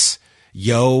this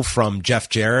yo from Jeff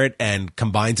Jarrett and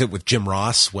combines it with Jim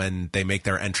Ross when they make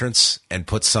their entrance and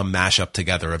puts some mashup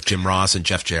together of Jim Ross and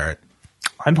Jeff Jarrett.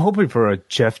 I'm hoping for a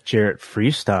Jeff Jarrett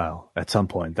freestyle at some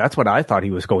point. That's what I thought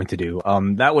he was going to do.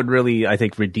 That would really, I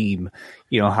think, redeem,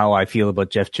 how I feel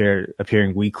about Jeff Jarrett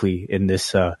appearing weekly in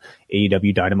this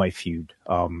AEW Dynamite feud.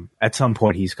 At some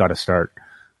point, he's got to start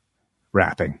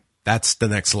rapping. That's the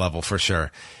next level for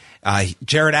sure.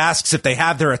 Jarrett asks if they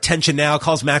have their attention now,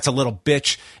 calls Max a little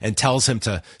bitch, and tells him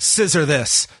to scissor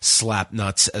this, slap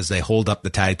nuts, as they hold up the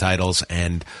tag titles.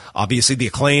 And obviously the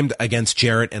Acclaimed against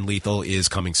Jarrett and Lethal is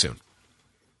coming soon.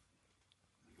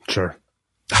 Sure.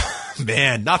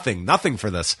 Man, nothing for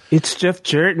this. It's Jeff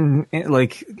Jarrett, and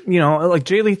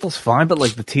Jay Lethal's fine, but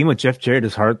the team with Jeff Jarrett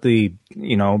is hardly,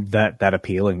 that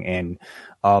appealing. And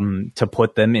to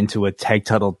put them into a tag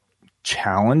title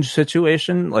challenge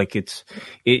situation,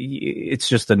 it's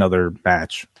just another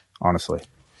match, honestly.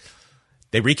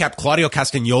 They recap Claudio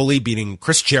Castagnoli beating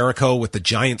Chris Jericho with the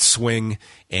giant swing,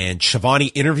 and Shivani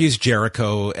interviews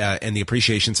Jericho and the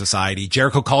Appreciation Society.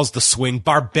 Jericho calls the swing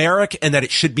barbaric and that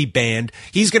it should be banned.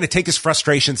 He's going to take his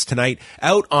frustrations tonight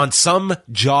out on some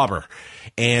jobber,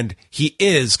 and he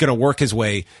is going to work his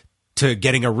way to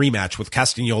getting a rematch with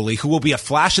Castagnoli, who will be a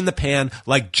flash in the pan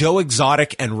like Joe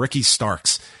Exotic and Ricky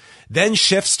Starks. Then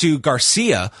shifts to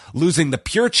Garcia losing the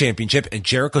Pure Championship, and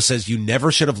Jericho says you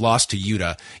never should have lost to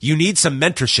Yuta. You need some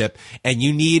mentorship, and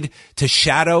you need to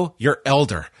shadow your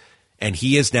elder. And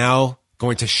he is now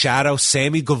going to shadow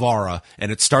Sammy Guevara,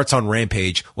 and it starts on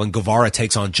Rampage when Guevara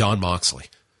takes on Jon Moxley.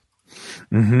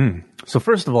 Mm-hmm. So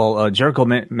first of all, Jericho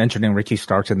mentioning Ricky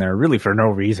Starks in there really for no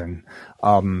reason.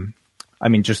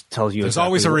 Just tells you there's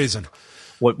always a reason.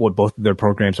 What both of their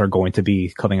programs are going to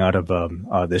be coming out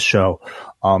of this show.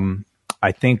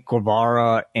 I think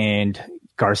Guevara and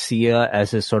Garcia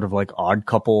as a sort of odd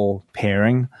couple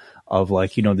pairing of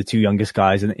the two youngest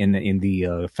guys in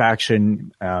the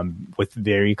faction with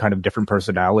very kind of different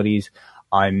personalities.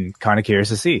 I'm kind of curious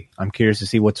to see. I'm curious to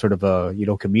see what sort of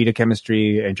comedic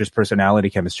chemistry and just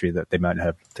personality chemistry that they might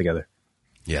have together.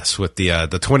 Yes, with the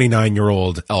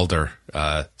 29-year-old elder,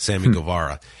 Sammy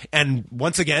Guevara. And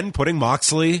once again, putting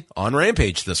Moxley on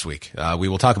Rampage this week. We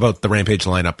will talk about the Rampage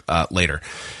lineup later.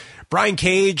 Brian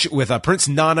Cage with Prince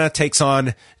Nana takes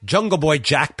on Jungle Boy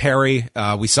Jack Perry.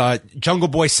 We saw Jungle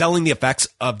Boy selling the effects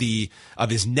of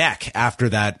his neck after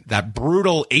that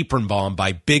brutal apron bomb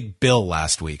by Big Bill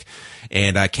last week.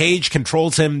 And Cage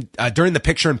controls him during the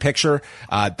picture-in-picture.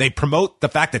 They promote the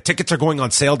fact that tickets are going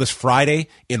on sale this Friday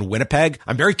in Winnipeg.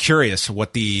 I'm very curious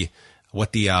what the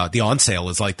on sale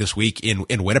is like this week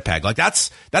in Winnipeg.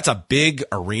 That's a big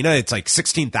arena. It's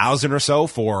 16,000 or so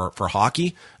for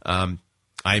hockey.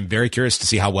 I'm very curious to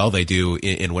see how well they do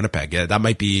in Winnipeg. Yeah, that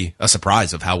might be a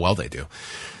surprise of how well they do.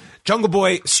 Jungle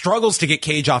Boy struggles to get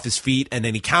Cage off his feet, and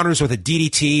then he counters with a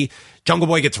DDT. Jungle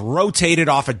Boy gets rotated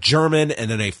off a German,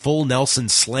 and then a full Nelson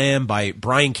slam by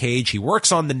Brian Cage. He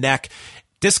works on the neck,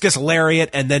 discus lariat,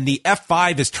 and then the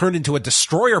F5 is turned into a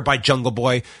destroyer by Jungle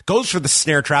Boy, goes for the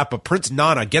snare trap, but Prince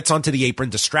Nana gets onto the apron,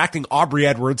 distracting Aubrey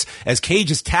Edwards as Cage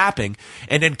is tapping,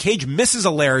 and then Cage misses a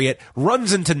lariat,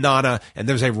 runs into Nana, and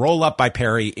there's a roll-up by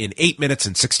Perry in 8 minutes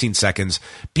and 16 seconds,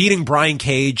 beating Brian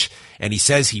Cage, and he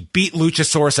says he beat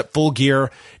Luchasaurus at Full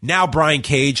Gear. Now Brian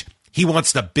Cage, he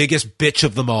wants the biggest bitch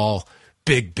of them all,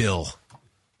 Big Bill.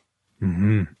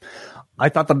 Mm-hmm. I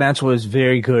thought the match was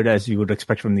very good, as you would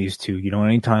expect from these two.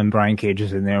 Anytime Brian Cage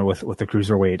is in there with the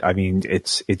cruiserweight,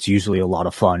 it's usually a lot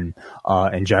of fun.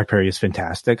 And Jack Perry is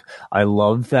fantastic. I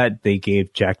love that they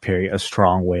gave Jack Perry a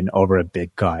strong win over a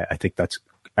big guy. I think that's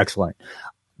excellent.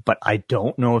 But I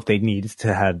don't know if they needed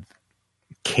to have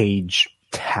Cage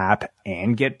tap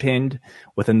and get pinned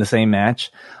within the same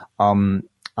match.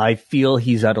 I feel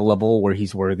he's at a level where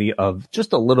he's worthy of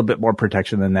just a little bit more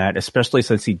protection than that, especially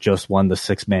since he just won the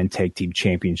 6-man tag team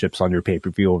championships on your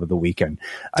pay-per-view over the weekend.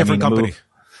 Different company.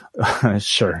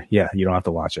 Sure. Yeah. You don't have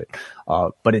to watch it.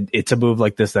 But it's a move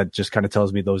like this that just kind of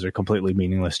tells me those are completely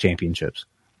meaningless championships.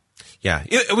 Yeah,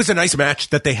 it was a nice match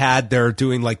that they had. They're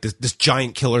doing like this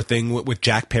giant killer thing with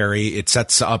Jack Perry. It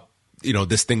sets up,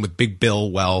 this thing with Big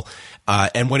Bill well.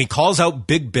 And when he calls out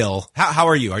Big Bill, how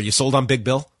are you? Are you sold on Big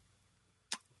Bill?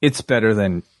 It's better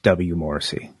than W.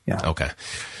 Morrissey. Yeah. Okay.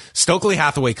 Stokely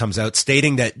Hathaway comes out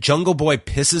stating that Jungle Boy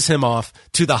pisses him off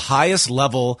to the highest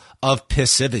level of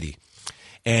pissivity.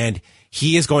 And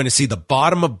he is going to see the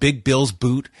bottom of Big Bill's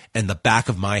boot and the back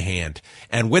of my hand.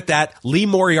 And with that, Lee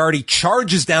Moriarty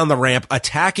charges down the ramp,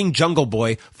 attacking Jungle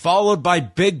Boy, followed by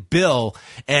Big Bill.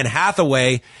 And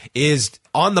Hathaway is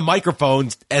on the microphone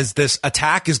as this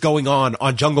attack is going on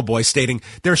Jungle Boy, stating,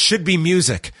 "There should be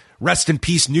music. Rest in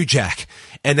peace, New Jack."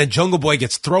 And then Jungle Boy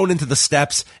gets thrown into the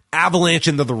steps, avalanche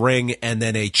into the ring, and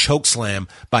then a choke slam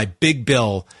by Big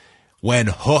Bill when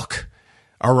Hook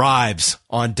arrives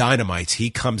on Dynamite.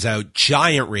 He comes out,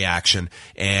 giant reaction,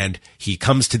 and he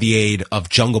comes to the aid of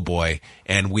Jungle Boy.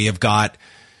 And we have got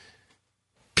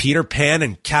Peter Pan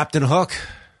and Captain Hook.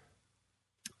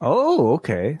 Oh,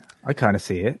 okay. I kind of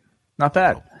see it. Not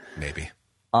bad. Maybe.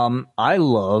 I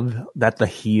love that the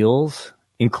heels,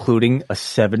 including a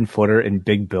 7-footer and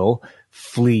Big Bill,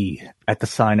 flee at the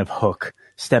sign of Hook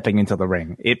stepping into the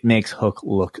ring. It makes Hook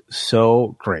look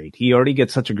so great. He already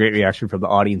gets such a great reaction from the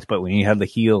audience, but when you have the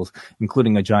heels,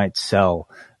 including a giant cell,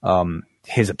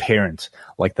 his appearance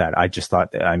like that, I just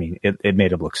thought that, it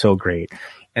made him look so great.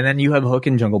 And then you have Hook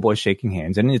and Jungle Boy shaking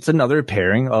hands, and it's another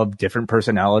pairing of different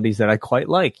personalities that I quite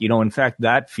like. In fact,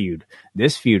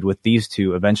 this feud with these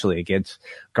two eventually against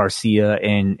Garcia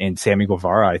and Sammy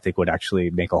Guevara, I think would actually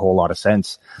make a whole lot of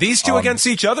sense. These two against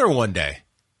each other one day.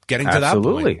 Getting to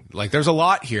absolutely. That point. Like, there's a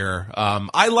lot here.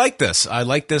 I like this. I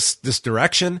like this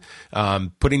direction.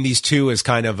 Putting these two as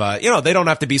kind of, they don't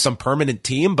have to be some permanent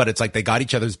team, but it's like they got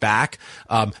each other's back.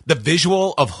 The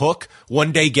visual of Hook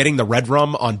one day getting the red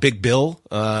rum on Big Bill,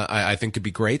 I think could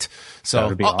be great. So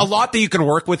awesome. A lot that you can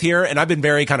work with here. And I've been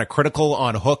very kind of critical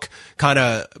on Hook kind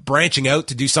of branching out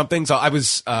to do something. So I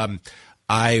was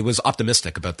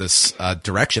optimistic about this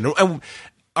direction. And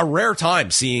a rare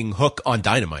time seeing Hook on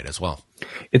Dynamite as well.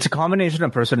 It's a combination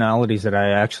of personalities that I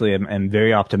actually am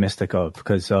very optimistic of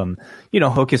because,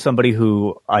 Hook is somebody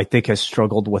who I think has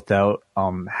struggled without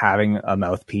having a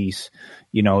mouthpiece.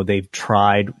 They've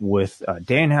tried with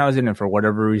Danhausen, and for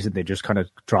whatever reason, they just kind of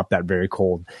dropped that very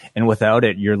cold. And without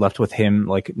it, you're left with him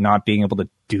like not being able to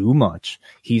do much.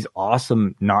 He's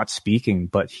awesome not speaking,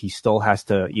 but he still has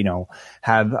to,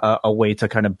 have a way to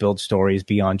kind of build stories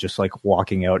beyond just like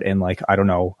walking out and like, I don't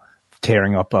know,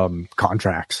 tearing up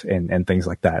contracts and things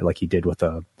like that, like he did with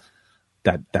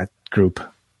that group,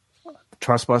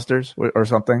 Trustbusters or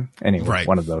something. Anyway, right.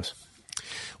 One of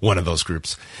those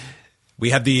groups. We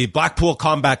have the Blackpool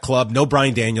Combat Club, no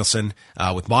Bryan Danielson,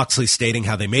 with Moxley stating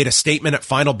how they made a statement at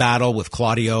Final Battle with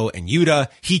Claudio and Yuta.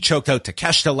 He choked out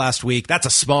Takeshita last week. That's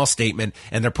a small statement,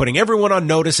 and they're putting everyone on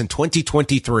notice in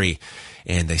 2023.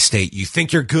 And they state, "You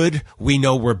think you're good? We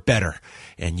know we're better."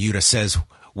 And Yuta says,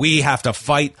 "We have to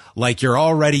fight like you're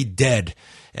already dead."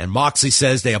 And Moxley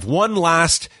says they have one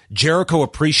last Jericho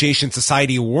Appreciation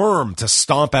Society worm to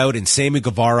stomp out in Sammy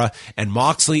Guevara, and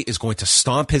Moxley is going to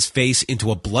stomp his face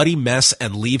into a bloody mess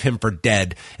and leave him for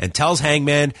dead, and tells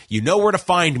Hangman, "You know where to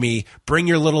find me. Bring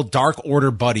your little Dark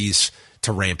Order buddies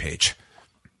to Rampage."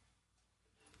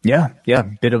 Yeah.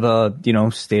 Bit of a,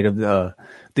 state of the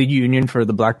union for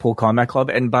the Blackpool Combat Club.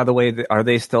 And by the way, are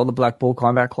they still the Blackpool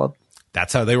Combat Club?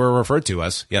 That's how they were referred to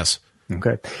as, yes.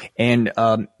 Okay. And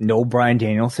no Bryan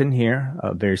Danielson here.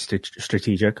 Very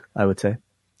strategic, I would say.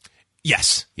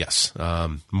 Yes.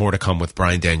 More to come with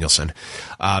Bryan Danielson.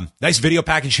 Nice video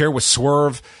package here with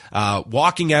Swerve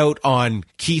walking out on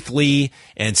Keith Lee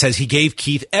and says he gave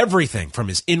Keith everything from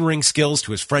his in-ring skills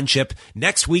to his friendship.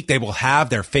 Next week, they will have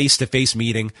their face-to-face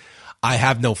meeting. "I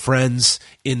have no friends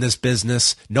in this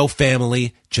business, no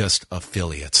family, just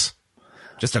affiliates."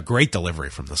 Just a great delivery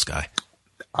from this guy.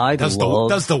 Does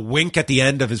the wink at the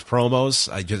end of his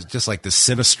promos. I just like this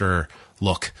sinister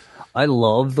look. I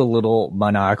love the little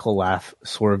maniacal laugh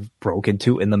Swerve broke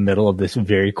into in the middle of this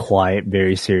very quiet,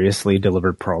 very seriously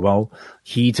delivered promo.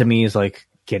 He, to me, is like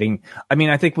getting,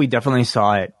 I think we definitely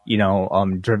saw it,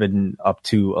 driven up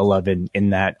to 11 in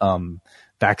that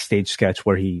backstage sketch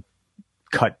where he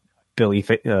cut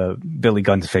Billy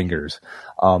Gunn's fingers.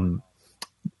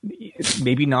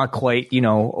 maybe not quite,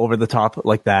 over the top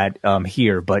like that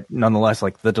here, but nonetheless,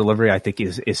 like the delivery, I think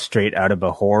is straight out of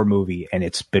a horror movie, and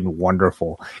it's been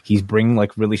wonderful. He's bringing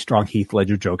like really strong Heath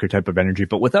Ledger Joker type of energy,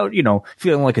 but without,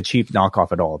 feeling like a cheap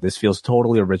knockoff at all. This feels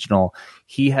totally original.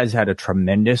 He has had a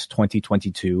tremendous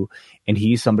 2022, and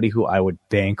he's somebody who I would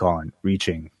bank on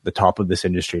reaching the top of this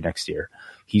industry next year.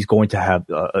 He's going to have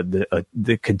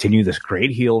continue this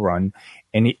great heel run.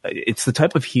 And it's the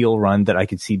type of heel run that I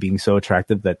could see being so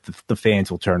attractive that the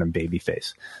fans will turn him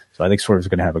babyface. So I think Swerve's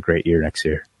going to have a great year next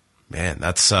year. Man,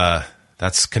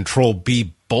 that's control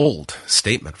B bold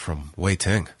statement from Wei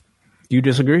Ting. Do you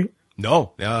disagree?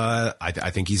 No, I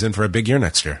think he's in for a big year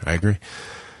next year. I agree.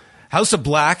 House of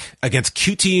Black against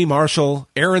QT Marshall,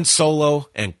 Aaron Solo,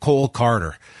 and Cole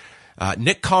Carter.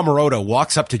 Nick Comoroto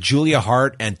walks up to Julia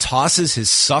Hart and tosses his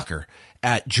sucker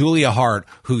at Julia Hart,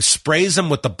 who sprays him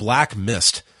with the black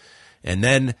mist. And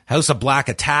then House of Black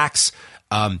attacks.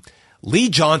 Lee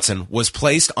Johnson was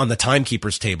placed on the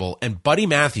timekeeper's table, and Buddy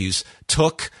Matthews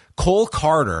took Cole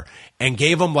Carter and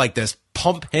gave him like this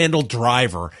pump handle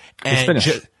driver and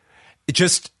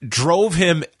just drove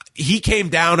him. He came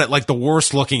down at like the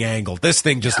worst looking angle. This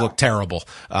thing just looked terrible.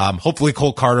 Hopefully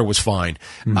Cole Carter was fine.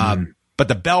 Mm-hmm. But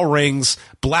the bell rings,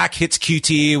 Black hits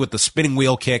QT with the spinning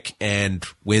wheel kick and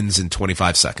wins in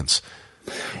 25 seconds.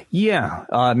 Yeah.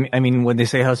 I mean, when they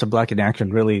say House of Black in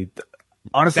action, really,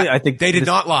 honestly, I think they did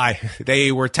not lie.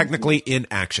 They were technically in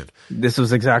action. This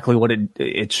was exactly what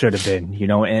it should have been,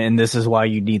 and this is why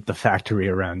you need the factory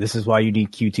around. This is why you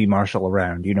need QT Marshall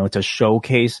around, to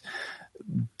showcase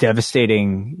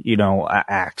devastating,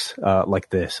 acts like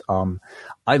this.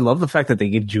 I love the fact that they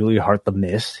give Julia Hart the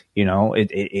mist.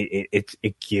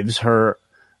 It gives her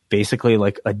basically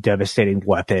like a devastating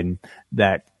weapon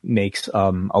that makes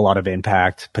a lot of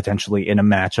impact potentially in a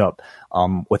matchup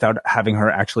without having her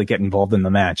actually get involved in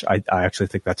the match. I actually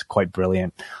think that's quite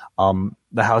brilliant.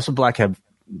 The House of Black have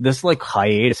this like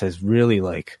hiatus has really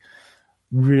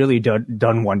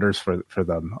done wonders for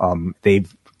them.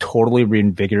 They've totally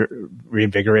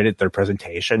reinvigorated their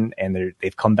presentation, and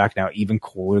they've come back now even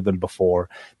cooler than before,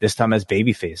 this time as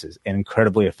baby faces, and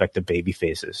incredibly effective baby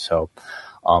faces. So,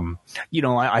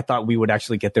 I thought we would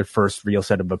actually get their first real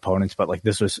set of opponents, but like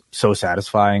this was so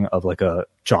satisfying of like a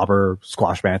jobber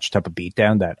squash match type of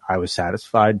beatdown that I was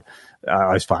satisfied.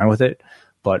 I was fine with it,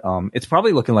 but it's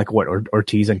probably looking like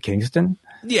Ortiz and Kingston.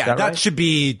 Yeah, that should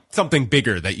be something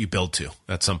bigger that you build to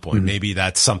at some point. Mm-hmm. Maybe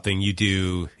that's something you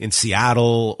do in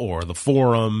Seattle or the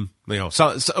Forum,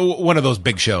 so one of those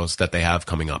big shows that they have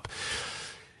coming up.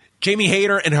 Jamie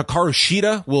Hayter and Hikaru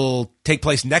Shida will take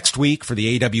place next week for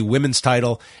the AEW Women's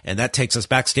title, and that takes us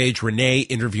backstage. Renee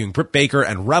interviewing Britt Baker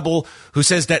and Rebel, who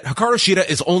says that Hikaru Shida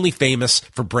is only famous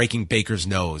for breaking Baker's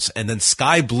nose. And then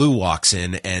Sky Blue walks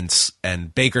in,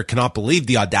 and Baker cannot believe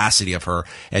the audacity of her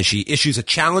as she issues a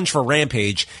challenge for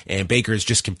Rampage, and Baker is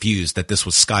just confused that this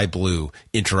was Sky Blue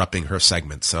interrupting her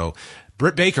segment. So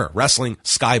Britt Baker wrestling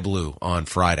Sky Blue on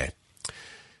Friday.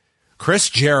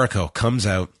 Chris Jericho comes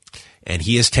out, and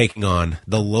he is taking on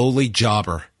the lowly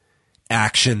jobber,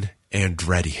 Action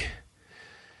Andretti.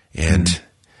 And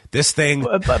this thing...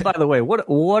 By the way, what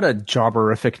a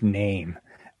jobberific name,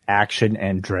 Action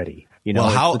Andretti.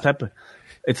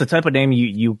 It's the type of name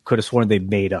you could have sworn they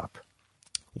made up.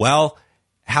 Well,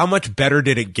 how much better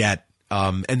did it get?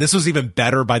 And this was even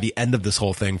better by the end of this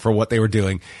whole thing for what they were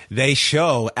doing. They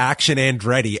show Action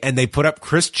Andretti, and they put up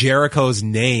Chris Jericho's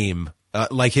name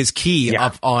like his key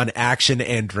up on Action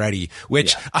Andretti,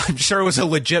 which I'm sure was a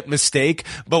legit mistake,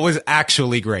 but was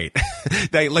actually great.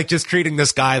 They like just treating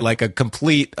this guy like a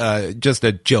complete, just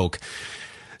a joke.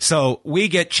 So we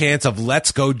get chance of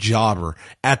Let's Go Jobber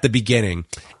at the beginning,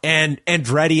 and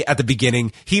Andretti at the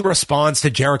beginning, he responds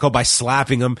to Jericho by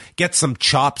slapping him, gets some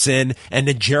chops in, and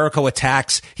then Jericho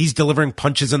attacks. He's delivering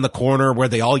punches in the corner where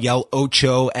they all yell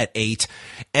Ocho at 8.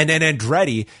 And then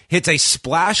Andretti hits a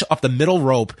splash off the middle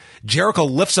rope. Jericho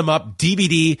lifts him up,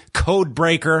 DVD, code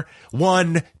breaker,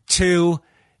 1, 2,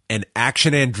 and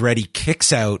Action Andretti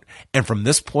kicks out. And from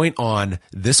this point on,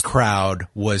 this crowd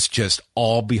was just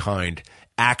all behind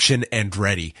Action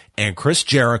Andretti. And Chris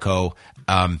Jericho,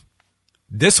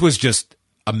 this was just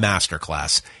a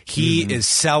masterclass. He is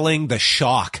selling the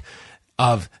shock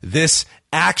of this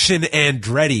Action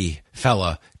Andretti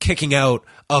fella kicking out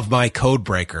of my code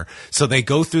breaker. So they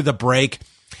go through the break.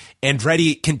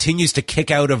 Andretti continues to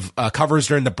kick out of covers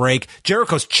during the break.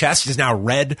 Jericho's chest is now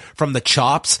red from the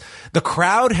chops. The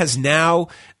crowd has now,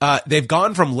 they've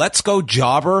gone from Let's Go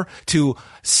Jobber to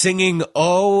singing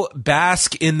 "Oh,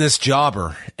 bask in this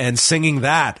jobber" and singing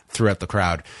that throughout the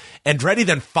crowd. Andretti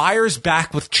then fires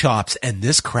back with chops, and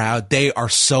this crowd, they are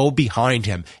so behind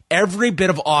him. Every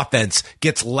bit of offense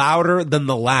gets louder than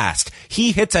the last.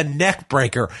 He hits a neck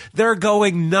breaker. They're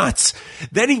going nuts.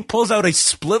 Then he pulls out a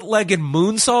split-legged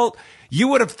moonsault. You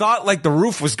would have thought like the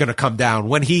roof was going to come down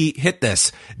when he hit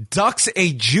this. Ducks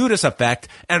a Judas effect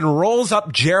and rolls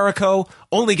up Jericho,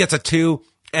 only gets a 2.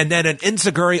 And then an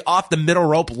enziguri off the middle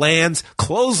rope lands,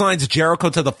 clotheslines Jericho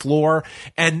to the floor,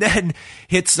 and then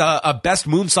hits a best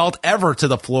moonsault ever to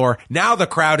the floor. Now the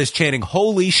crowd is chanting,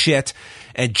 "Holy shit."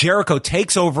 And Jericho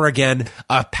takes over again.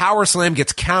 A power slam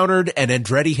gets countered, and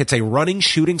Andretti hits a running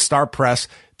shooting star press,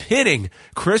 pinning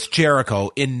Chris Jericho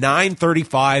in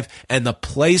 9:35, and the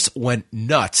place went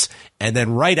nuts. And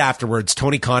then right afterwards,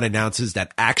 Tony Khan announces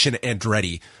that Action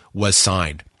Andretti was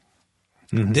signed.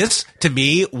 Mm-hmm. This, to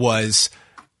me, was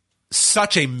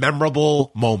such a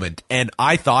memorable moment, and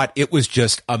I thought it was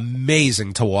just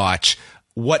amazing to watch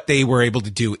what they were able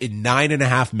to do in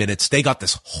 9.5 minutes. They got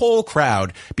this whole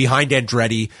crowd behind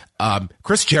Andretti.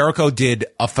 Chris Jericho did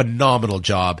a phenomenal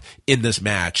job in this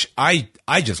match. I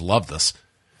just love this.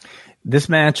 This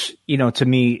match, to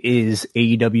me is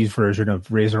AEW's version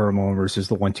of Razor Ramon versus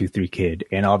the 1-2-3 Kid.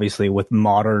 And obviously with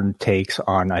modern takes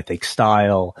on, I think,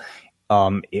 style,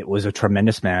 it was a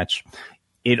tremendous match.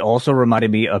 It also reminded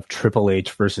me of Triple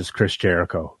H versus Chris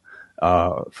Jericho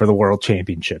for the World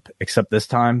Championship, except this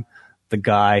time the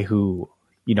guy who,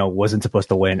 wasn't supposed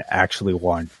to win actually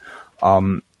won.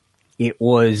 It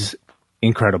was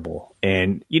incredible.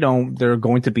 And, there are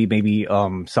going to be maybe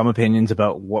some opinions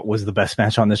about what was the best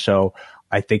match on the show.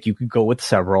 I think you could go with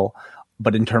several,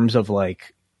 but in terms of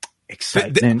like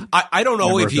excitement, I don't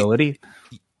know if you.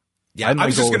 Yeah, I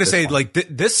was just going to say one.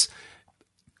 this.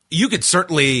 You could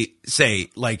certainly say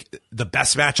like the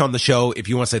best match on the show if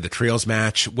you want to say the trios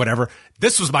match, whatever.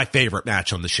 This was my favorite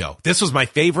match on the show. This was my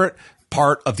favorite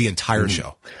part of the entire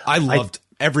show. I loved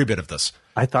every bit of this.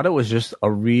 I thought it was just a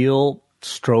real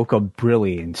stroke of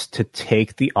brilliance to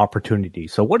take the opportunity.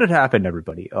 So what had happened,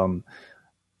 everybody?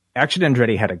 Action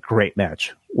Andretti had a great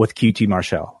match with QT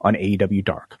Marshall on AEW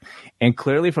Dark. And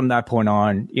clearly from that point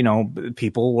on,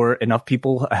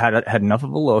 people had enough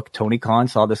of a look. Tony Khan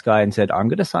saw this guy and said, I'm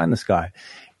going to sign this guy.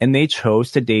 And they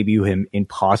chose to debut him in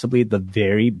possibly the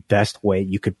very best way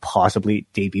you could possibly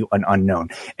debut an unknown.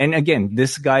 And again,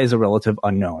 this guy is a relative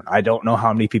unknown. I don't know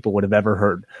how many people would have ever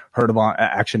heard of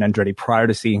Action Andretti prior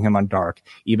to seeing him on Dark,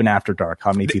 even after Dark.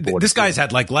 How many people would this guy's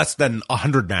had like less than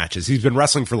 100 matches. He's been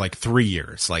wrestling for like 3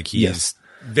 years. Like he is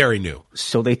very new.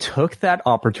 So they took that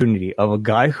opportunity of a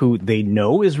guy who they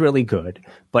know is really good,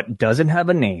 but doesn't have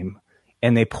a name.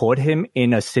 And they put him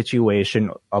in a situation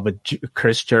of a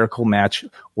Chris Jericho match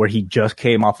where he just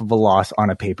came off of a loss on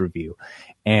a pay-per-view.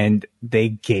 And they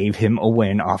gave him a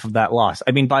win off of that loss.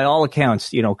 I mean, by all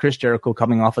accounts, Chris Jericho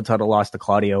coming off a title loss to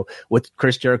Claudio, with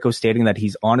Chris Jericho stating that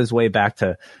he's on his way back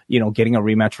to, getting a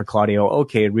rematch for Claudio.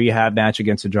 Okay, rehab match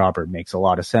against a jobber makes a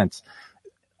lot of sense.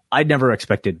 I never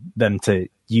expected them to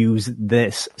use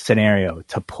this scenario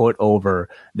to put over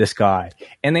this guy.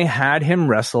 And they had him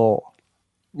wrestle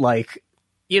like,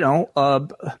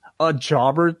 a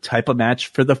jobber type of match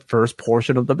for the first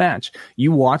portion of the match.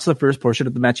 You watch the first portion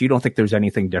of the match, you don't think there's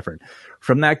anything different.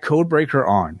 From that code breaker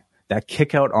on, that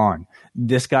kick out on,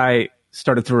 this guy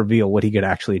started to reveal what he could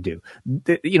actually do.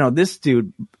 This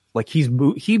dude, like he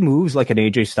moves like an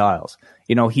AJ Styles.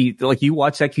 You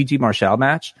watch that QT Marshall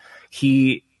match,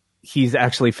 he's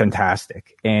actually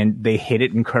fantastic, and they hit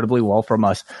it incredibly well from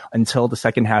us until the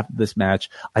second half of this match.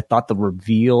 I thought the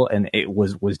reveal and it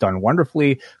was done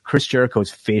wonderfully. Chris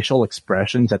Jericho's facial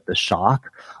expressions at the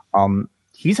shock.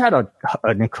 He's had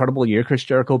an incredible year, Chris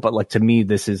Jericho, but to me,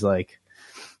 this is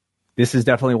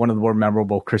definitely one of the more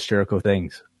memorable Chris Jericho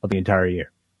things of the entire year.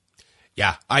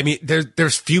 Yeah. I mean,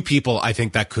 there's few people I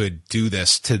think that could do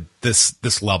this to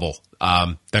this level.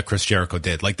 That Chris Jericho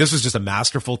did. Like, this was just a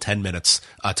masterful 10 minutes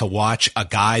to watch a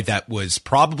guy that was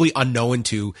probably unknown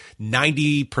to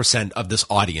 90% of this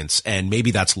audience, and maybe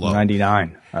that's low.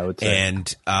 99, I would say.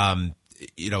 And,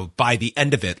 by the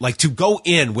end of it, like to go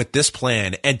in with this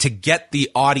plan and to get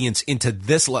the audience into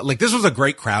this, this was a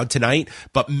great crowd tonight,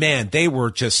 but man, they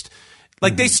were just,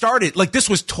 they started, this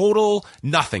was total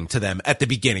nothing to them at the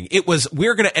beginning. It was,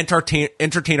 we're going to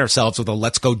entertain ourselves with a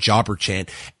let's go jobber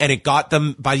chant. And it got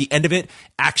them, by the end of it,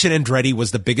 Action Andretti was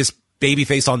the biggest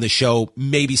babyface on the show,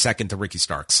 maybe second to Ricky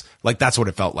Starks. That's what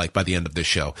it felt like by the end of this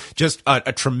show. Just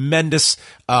a tremendous,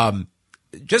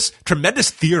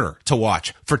 tremendous theater to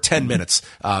watch for 10 minutes.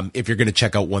 If you're going to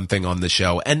check out one thing on the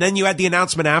show. And then you had the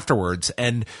announcement afterwards,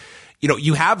 and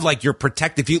you have like your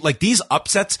protective view. Like these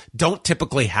upsets don't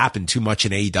typically happen too much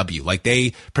in AEW. Like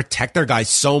they protect their guys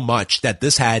so much that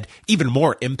this had even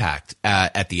more impact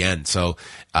at the end. So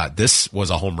this was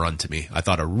a home run to me. I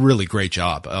thought a really great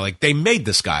job. Like they made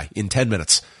this guy in 10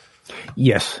 minutes.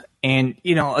 Yes. And,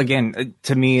 again,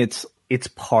 to me, it's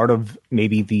part of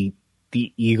maybe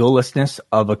the egolessness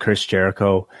of a Chris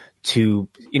Jericho to,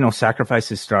 sacrifice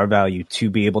his star value to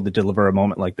be able to deliver a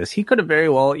moment like this. He could have very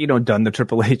well, done the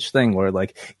Triple H thing where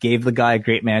like gave the guy a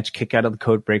great match, kick out of the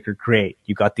code breaker. Great.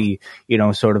 You got the,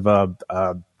 sort of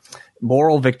a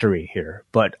moral victory here.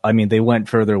 But I mean, they went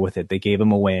further with it. They gave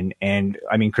him a win. And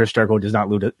I mean, Chris Jericho does not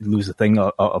lose a thing,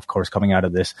 of course, coming out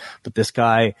of this, but this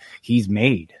guy, he's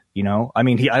made. I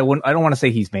mean, I don't want to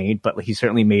say he's made, but he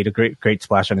certainly made a great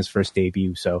splash on his first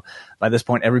debut. So by this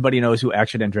point, everybody knows who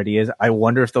Action Andretti is. I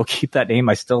wonder if they'll keep that name.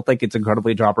 I still think it's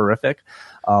incredibly dropperific.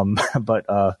 But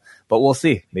we'll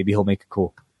see. Maybe he'll make it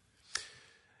cool.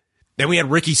 Then we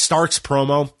had Ricky Starks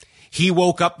promo. He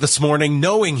woke up this morning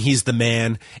knowing he's the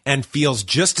man and feels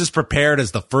just as prepared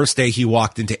as the first day he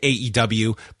walked into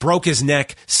AEW, broke his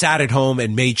neck, sat at home,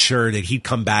 and made sure that he'd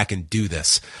come back and do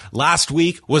this. Last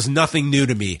week was nothing new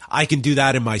to me. I can do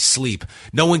that in my sleep.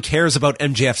 No one cares about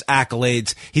MJF's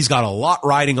accolades. He's got a lot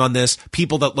riding on this,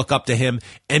 people that look up to him.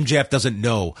 MJF doesn't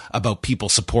know about people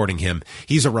supporting him.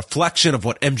 He's a reflection of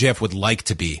what MJF would like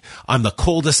to be. I'm the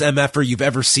coldest MFer you've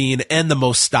ever seen and the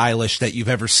most stylish that you've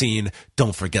ever seen.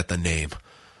 Don't forget the name.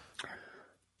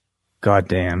 God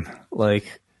damn.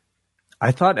 Like,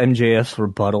 I thought MJF's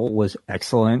rebuttal was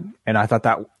excellent, and I thought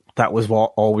that was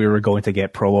all we were going to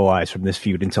get promo-wise from this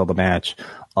feud until the match.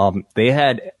 They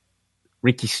had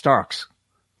Ricky Starks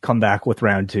come back with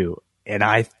round 2, and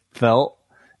I felt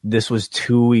this was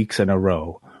 2 weeks in a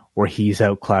row where he's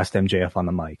outclassed MJF on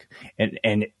the mic.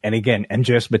 And again,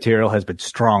 MJF's material has been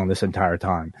strong this entire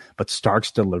time, but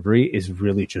Starks' delivery is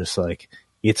really just like,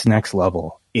 it's next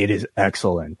level. It is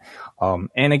excellent.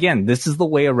 And again, this is the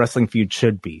way a wrestling feud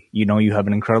should be. You have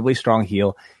an incredibly strong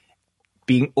heel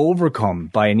being overcome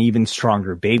by an even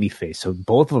stronger babyface. So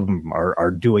both of them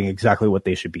are doing exactly what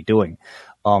they should be doing.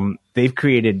 They've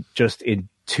created just in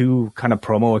 2 kind of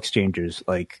promo exchanges,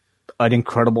 like an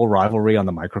incredible rivalry on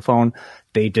the microphone.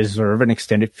 They deserve an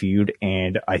extended feud.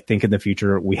 And I think in the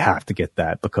future, we have to get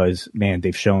that because, man,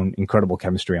 they've shown incredible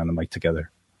chemistry on the mic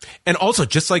together. And also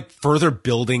just like further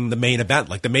building the main event.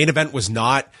 Like the main event was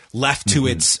not left to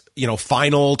its,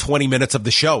 final 20 minutes of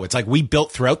the show. It's like we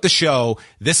built throughout the show.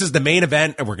 This is the main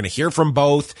event and we're going to hear from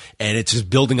both. And it's just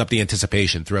building up the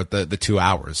anticipation throughout the 2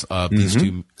 hours of these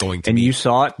two going to meet. And you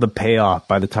saw it, the payoff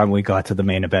by the time we got to the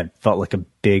main event. Felt like a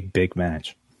big, big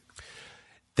match.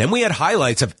 Then we had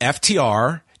highlights of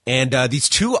FTR and these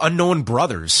 2 unknown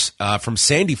brothers from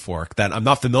Sandy Fork that I'm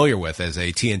not familiar with as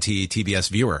a TNT TBS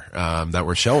viewer that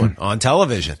were showing on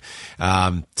television.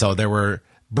 So there were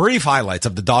brief highlights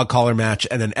of the dog collar match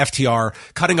and then FTR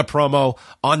cutting a promo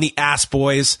on the Ass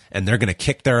Boys, and they're going to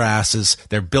kick their asses.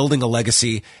 They're building a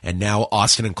legacy, and now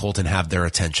Austin and Colton have their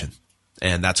attention.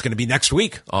 And that's going to be next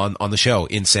week on the show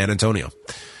in San Antonio.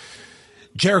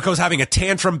 Jericho's having a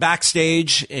tantrum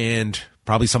backstage and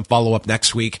probably some follow-up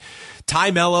next week.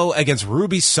 Ty Mello against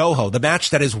Ruby Soho, the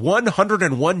match that is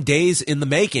 101 days in the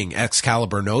making,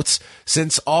 Excalibur notes,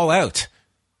 since All Out.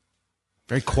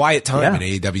 Very quiet time in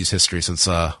AEW's history since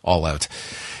All Out.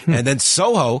 And then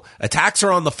Soho attacks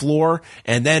her on the floor,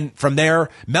 and then from there,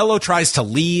 Mello tries to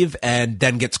leave and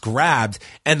then gets grabbed.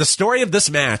 And the story of this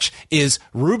match is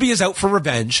Ruby is out for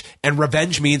revenge, and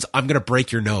revenge means I'm going to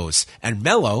break your nose. And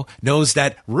Mello knows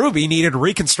that Ruby needed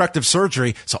reconstructive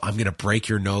surgery, so I'm going to break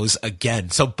your nose again.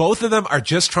 So both of them are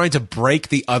just trying to break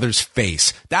the other's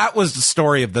face. That was the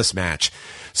story of this match.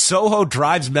 Soho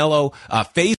drives Mello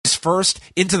face first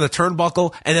into the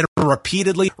turnbuckle and then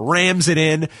repeatedly rams it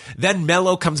in. Then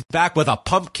Mello comes back with a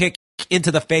pump kick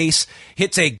into the face,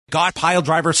 hits a God pile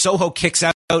driver. Soho kicks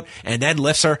out and then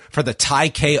lifts her for the tie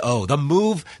KO, the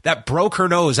move that broke her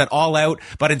nose at All Out.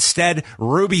 But instead,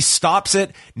 Ruby stops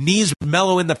it, knees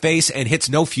Mello in the face, and hits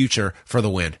No Future for the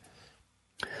win.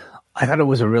 I thought it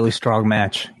was a really strong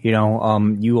match. You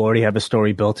already have a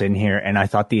story built in here, and I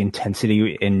thought the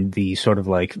intensity and the sort of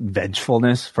like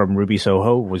vengefulness from Ruby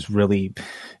Soho was really,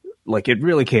 like, it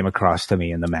really came across to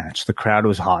me in the match. The crowd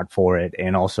was hot for it,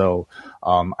 and also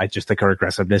I just think her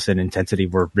aggressiveness and intensity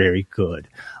were very good.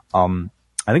 I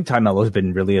think Ty Mello's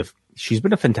been she's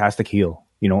been a fantastic heel,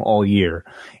 all year,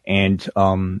 and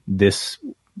this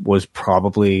was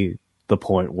probably the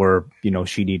point where,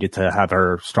 she needed to have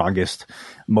her strongest,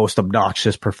 most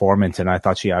obnoxious performance. And I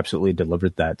thought she absolutely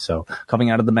delivered that. So coming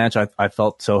out of the match, I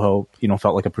felt Soho,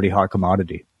 felt like a pretty hot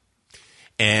commodity.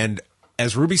 And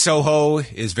As Ruby Soho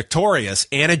is victorious,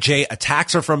 Anna Jay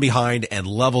attacks her from behind and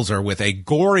levels her with a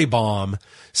gory bomb,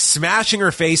 smashing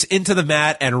her face into the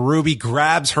mat, and Ruby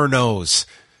grabs her nose.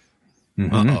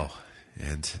 Uh-oh.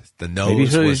 And the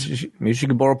nose maybe she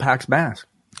could borrow Pac's mask.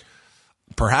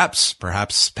 Perhaps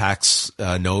Pac's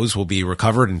nose will be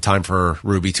recovered in time for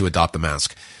Ruby to adopt the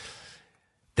mask.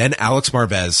 Then Alex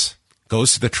Marvez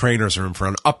goes to the trainer's room for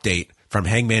an update from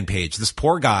Hangman Page. This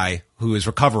poor guy who is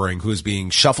recovering, who is being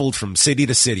shuffled from city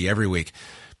to city every week.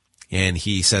 And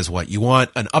he says, what, you want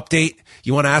an update?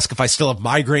 You want to ask if I still have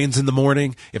migraines in the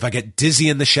morning? If I get dizzy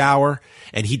in the shower?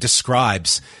 And he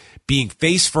describes being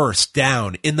face first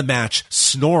down in the match,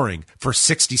 snoring for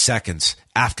 60 seconds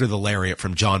after the lariat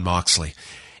from Jon Moxley.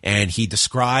 And he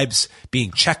describes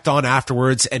being checked on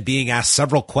afterwards and being asked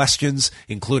several questions,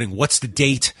 including what's the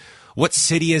date? What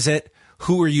city is it?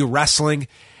 Who are you wrestling?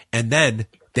 And then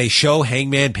they show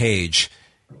Hangman Page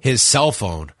his cell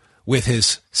phone with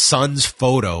his son's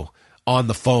photo on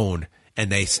the phone.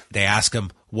 And they ask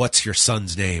him, what's your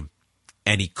son's name?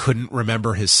 And he couldn't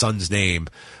remember his son's name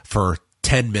for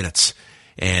 10 minutes.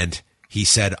 And he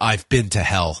said, I've been to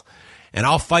hell. And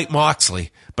I'll fight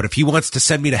Moxley, but if he wants to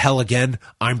send me to hell again,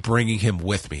 I'm bringing him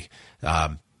with me.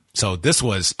 So this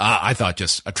was, I thought,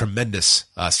 just a tremendous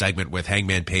segment with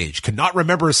Hangman Page. Could not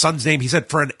remember his son's name. He said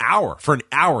for an hour,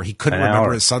 he couldn't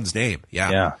remember his son's name.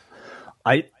 Yeah.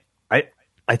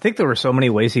 I think there were so many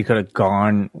ways he could have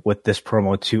gone with this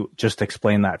promo to just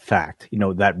explain that fact,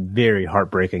 that very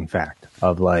heartbreaking fact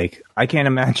of like, I can't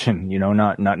imagine,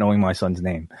 not knowing my son's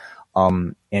name.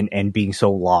 And being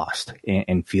so lost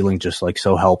and feeling just like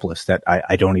so helpless that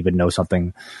I don't even know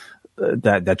something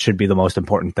that should be the most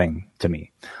important thing to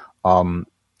me.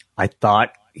 I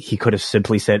thought he could have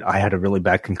simply said, I had a really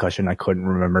bad concussion. I couldn't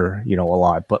remember, a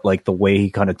lot, but like the way he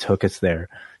kind of took us there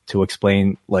to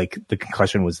explain like the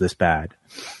concussion was this bad.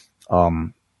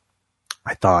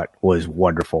 I thought was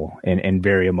wonderful and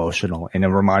very emotional and a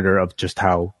reminder of just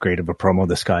how great of a promo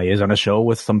this guy is on a show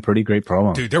with some pretty great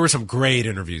promos. Dude, there were some great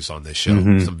interviews on this show.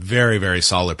 Some very, very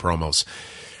solid promos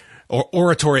or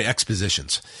oratory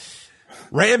expositions.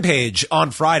 Rampage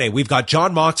on Friday. We've got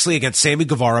Jon Moxley against Sammy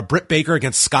Guevara, Britt Baker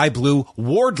against Sky Blue,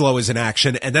 Wardlow is in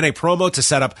action, and then a promo to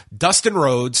set up Dustin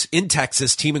Rhodes in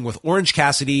Texas teaming with Orange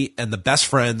Cassidy and the Best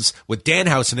Friends with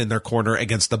Danhausen in their corner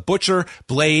against The Butcher,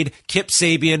 Blade, Kip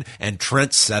Sabian, and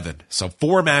Trent Seven. So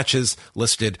 4 matches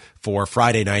listed for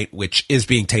Friday night, which is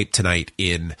being taped tonight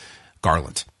in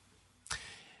Garland.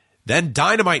 Then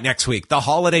Dynamite next week, the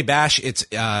Holiday Bash. It's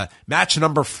match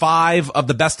number 5 of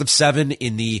the best of 7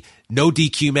 in the no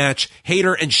DQ match.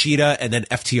 Hayter and Shida, and then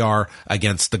FTR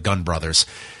against the Gunn Brothers.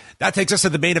 That takes us to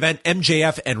the main event,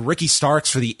 MJF and Ricky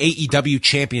Starks for the AEW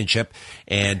Championship.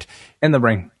 And the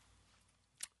ring.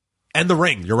 And the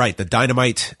ring, you're right. The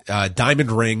Dynamite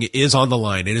Diamond Ring is on the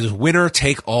line. It is winner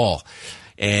take all.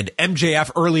 And MJF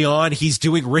early on, he's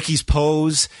doing Ricky's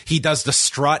pose. He does the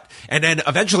strut and then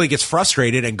eventually gets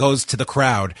frustrated and goes to the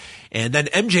crowd. And then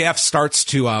MJF starts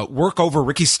to work over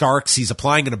Ricky Starks. He's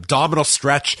applying an abdominal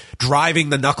stretch, driving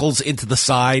the knuckles into the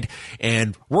side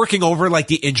and working over like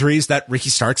the injuries that Ricky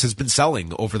Starks has been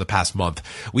selling over the past month.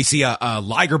 We see a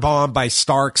Liger bomb by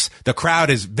Starks. The crowd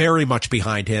is very much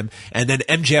behind him. And then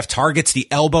MJF targets the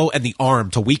elbow and the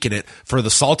arm to weaken it for the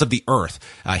salt of the earth.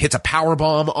 Hits a power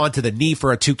bomb onto the knee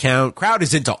for a 2 count. Crowd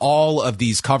is into all of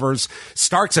these covers.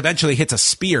 Starks eventually hits a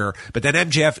spear, but then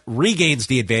MJF regains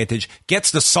the advantage,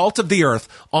 gets the salt of the earth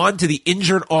onto the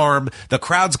injured arm. The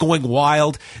crowd's going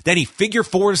wild. Then he figure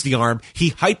fours the arm.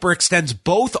 He hyperextends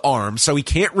both arms so he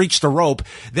can't reach the rope.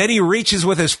 Then he reaches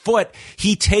with his foot.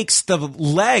 He takes the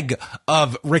leg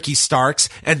of Ricky Starks,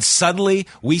 and suddenly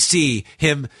we see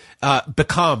him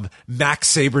become Max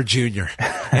Sabre Jr.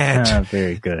 And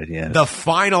very good, yeah.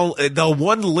 The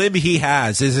one limb he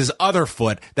has is his other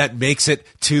foot that makes it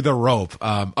to the rope.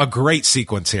 A great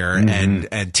sequence here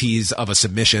and tease of a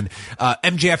submission.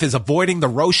 MJF is avoiding the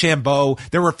Rochambeau.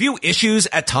 There were a few issues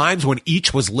at times when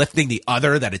each was lifting the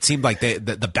other that it seemed like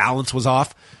the balance was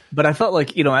off. But I felt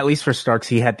like, at least for Starks,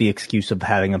 he had the excuse of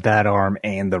having a bad arm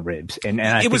and the ribs. And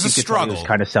I think was a struggle. He was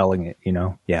kind of selling it,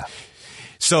 Yeah.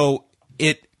 So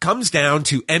it comes down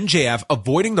to MJF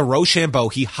avoiding the Rochambeau.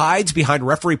 He hides behind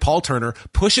referee Paul Turner,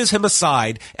 pushes him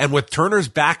aside, and with Turner's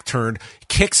back turned,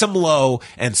 kicks him low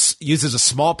and uses a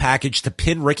small package to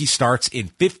pin Ricky Starks in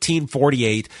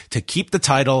 15:48 to keep the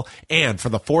title and, for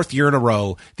the 4th year in a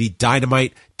row, the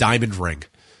Dynamite Diamond Ring.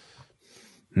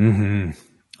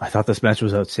 I thought this match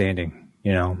was outstanding.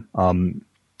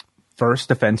 First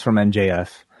defense from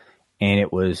MJF, and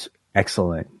it was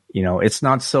excellent. You know, it's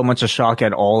not so much a shock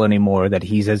at all anymore that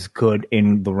he's as good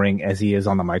in the ring as he is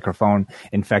on the microphone.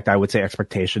 In fact, I would say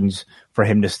expectations for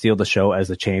him to steal the show as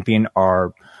the champion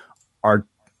are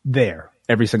there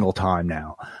every single time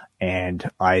now. And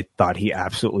I thought he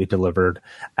absolutely delivered,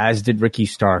 as did Ricky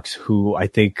Starks, who I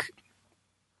think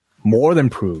more than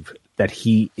proved that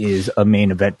he is a main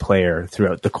event player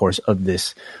throughout the course of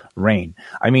this reign.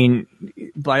 I mean,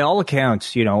 by all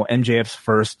accounts, you know, MJF's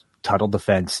first title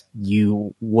defense,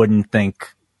 you wouldn't think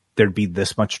there'd be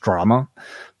this much drama,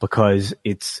 because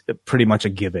it's pretty much a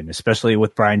given, especially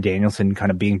with Bryan Danielson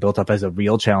kind of being built up as a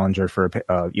real challenger for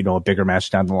a bigger match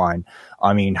down the line.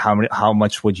 I mean, how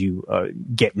much would you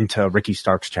get into Ricky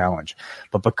Stark's challenge?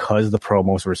 But because the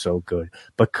promos were so good,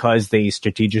 because they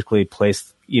strategically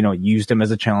placed, used him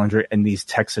as a challenger in these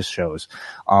Texas shows,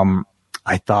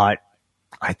 I thought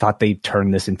they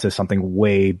turned this into something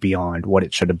way beyond what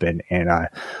it should have been, and a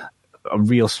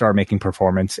real star-making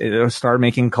performance, a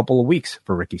star-making couple of weeks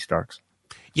for Ricky Starks.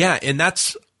 Yeah, and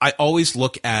I always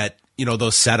look at,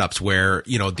 those setups where,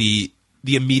 the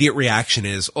immediate reaction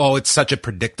is, oh, it's such a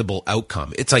predictable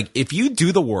outcome. It's like, if you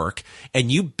do the work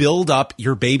and you build up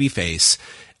your babyface,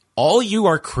 all you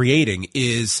are creating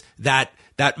is that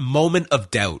moment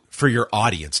of doubt for your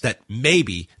audience that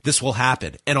maybe this will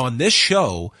happen. And on this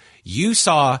show, you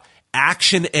saw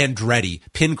Action Andretti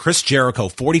pin Chris Jericho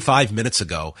 45 minutes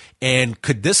ago. And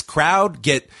could this crowd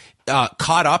get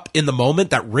caught up in the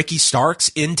moment that Ricky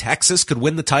Starks in Texas could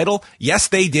win the title? Yes,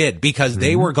 they did, because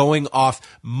they were going off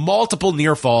multiple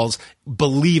near falls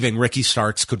believing Ricky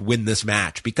Starks could win this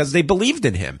match because they believed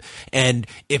in him. And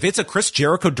if it's a Chris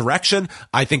Jericho direction,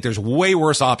 I think there's way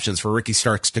worse options for Ricky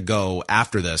Starks to go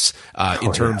after this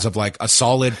in terms of like a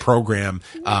solid program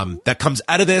that comes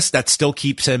out of this that still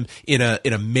keeps him in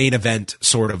a main event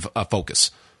sort of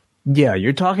focus. Yeah,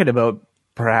 you're talking about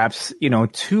perhaps,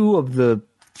 two of the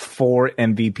 4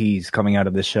 MVPs coming out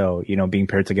of the show, being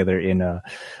paired together in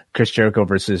Chris Jericho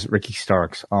versus Ricky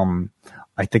Starks.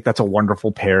 I think that's a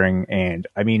wonderful pairing. And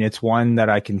I mean, it's one that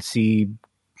I can see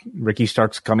Ricky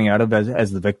Starks coming out of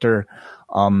as the victor,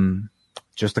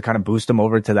 just to kind of boost him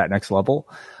over to that next level.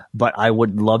 But I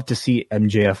would love to see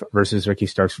MJF versus Ricky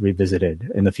Starks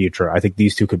revisited in the future. I think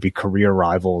these two could be career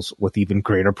rivals with even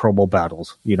greater promo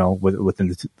battles,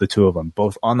 within the two of them,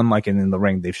 both on the mic and in the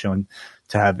ring. They've shown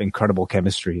to have incredible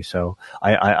chemistry. So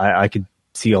I could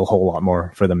see a whole lot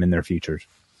more for them in their futures.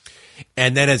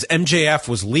 And then as MJF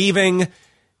was leaving,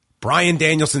 Bryan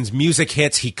Danielson's music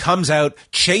hits. He comes out,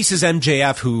 chases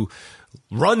MJF, who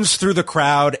runs through the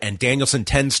crowd, and Danielson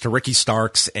tends to Ricky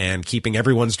Starks and keeping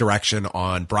everyone's direction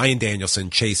on Bryan Danielson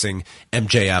chasing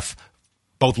MJF,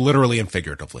 both literally and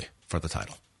figuratively, for the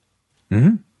title.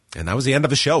 Mm-hmm. And that was the end of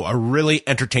the show. A really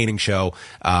entertaining show.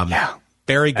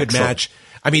 Very good match.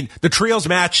 I mean, the trios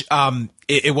match,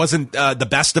 it wasn't the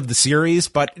best of the series,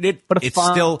 but it's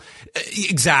fun. Still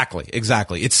exactly.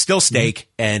 It's still steak,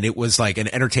 and it was like an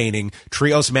entertaining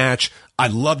trios match. I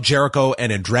love Jericho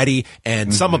and Andretti,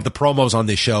 and some of the promos on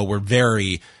this show were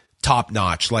very top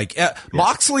notch. Like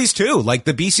Moxley's too. Like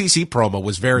the BCC promo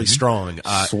was very strong.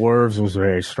 Swerve's was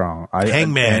very strong.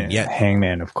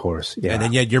 Hangman, of course. Yeah. And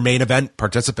then you had your main event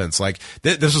participants. Like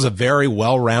this was a very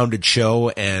well-rounded show,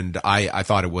 and I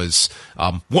thought it was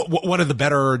one of the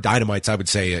better Dynamites, I would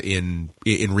say, in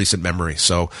recent memory.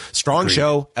 So strong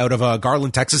show out of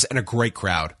Garland, Texas, and a great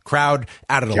crowd. Crowd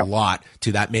added a lot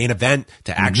to that main event,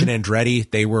 to Action Andretti.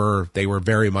 They were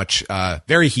very much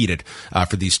very heated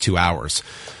for these 2 hours.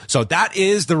 So that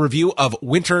is the review of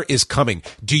Winter is Coming.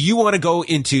 Do you want to go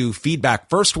into feedback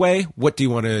first, Way? What do you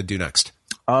want to do next?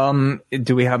 Do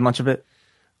we have much of it?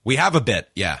 We have a bit,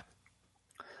 yeah.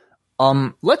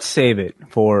 Let's save it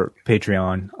for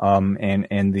Patreon,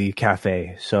 and the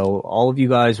cafe. So all of you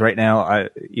guys right now,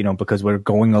 because we're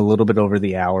going a little bit over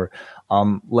the hour,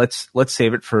 let's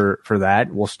save it for that.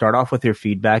 We'll start off with your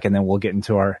feedback, and then we'll get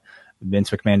into our Vince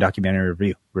McMahon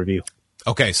documentary review.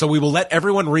 Okay, so we will let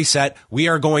everyone reset. We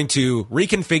are going to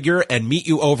reconfigure and meet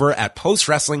you over at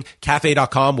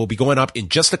postwrestlingcafe.com. We'll be going up in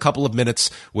just a couple of minutes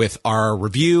with our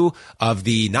review of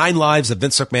the 9 Lives of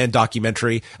Vince McMahon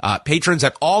documentary. Patrons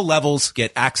at all levels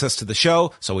get access to the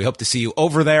show, so we hope to see you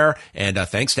over there. And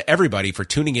thanks to everybody for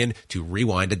tuning in to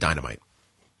Rewind to Dynamite.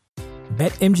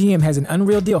 BetMGM has an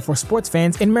unreal deal for sports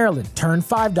fans in Maryland. Turn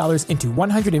 $5 into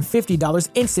 $150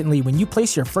 instantly when you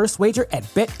place your first wager at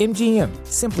BetMGM.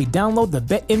 Simply download the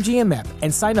BetMGM app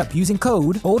and sign up using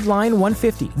code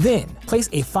OldLine150. Then, place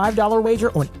a $5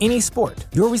 wager on any sport,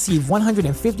 you'll receive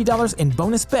 $150 in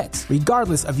bonus bets,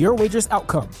 regardless of your wager's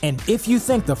outcome. And if you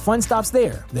think the fun stops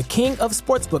there, the King of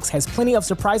Sportsbooks has plenty of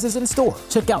surprises in store.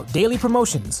 Check out daily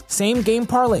promotions, same-game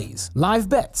parlays, live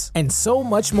bets, and so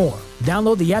much more.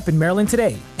 Download the app in Maryland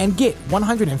today and get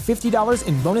 $150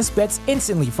 in bonus bets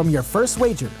instantly from your first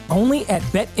wager, only at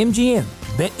BetMGM.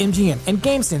 BetMGM and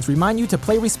GameSense remind you to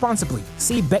play responsibly.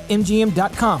 See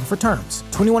BetMGM.com for terms.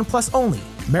 21 plus only.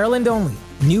 Maryland only.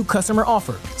 New customer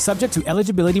offer. Subject to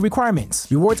eligibility requirements.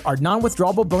 Rewards are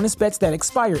non-withdrawable bonus bets that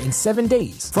expire in 7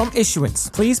 days. From issuance,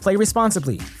 please play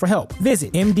responsibly. For help,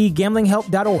 visit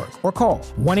mdgamblinghelp.org or call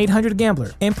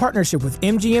 1-800-GAMBLER in partnership with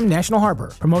MGM National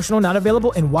Harbor. Promotional not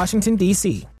available in Washington,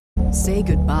 D.C. Say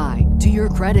goodbye to your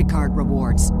credit card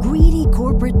rewards. Greedy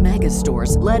corporate mega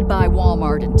stores, led by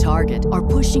Walmart and Target, are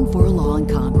pushing for a law in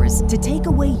Congress to take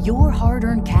away your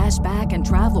hard-earned cash back and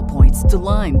travel points to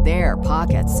line their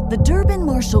pockets. The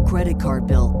Durbin-Marshall credit card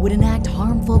bill would enact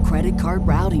harmful credit card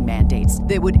routing mandates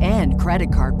that would end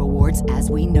credit card rewards as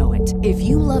we know it. If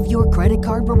you love your credit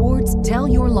card rewards, tell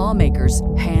your lawmakers,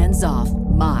 hands off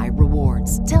my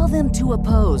rewards. Tell them to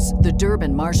oppose the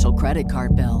Durbin-Marshall credit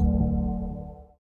card bill.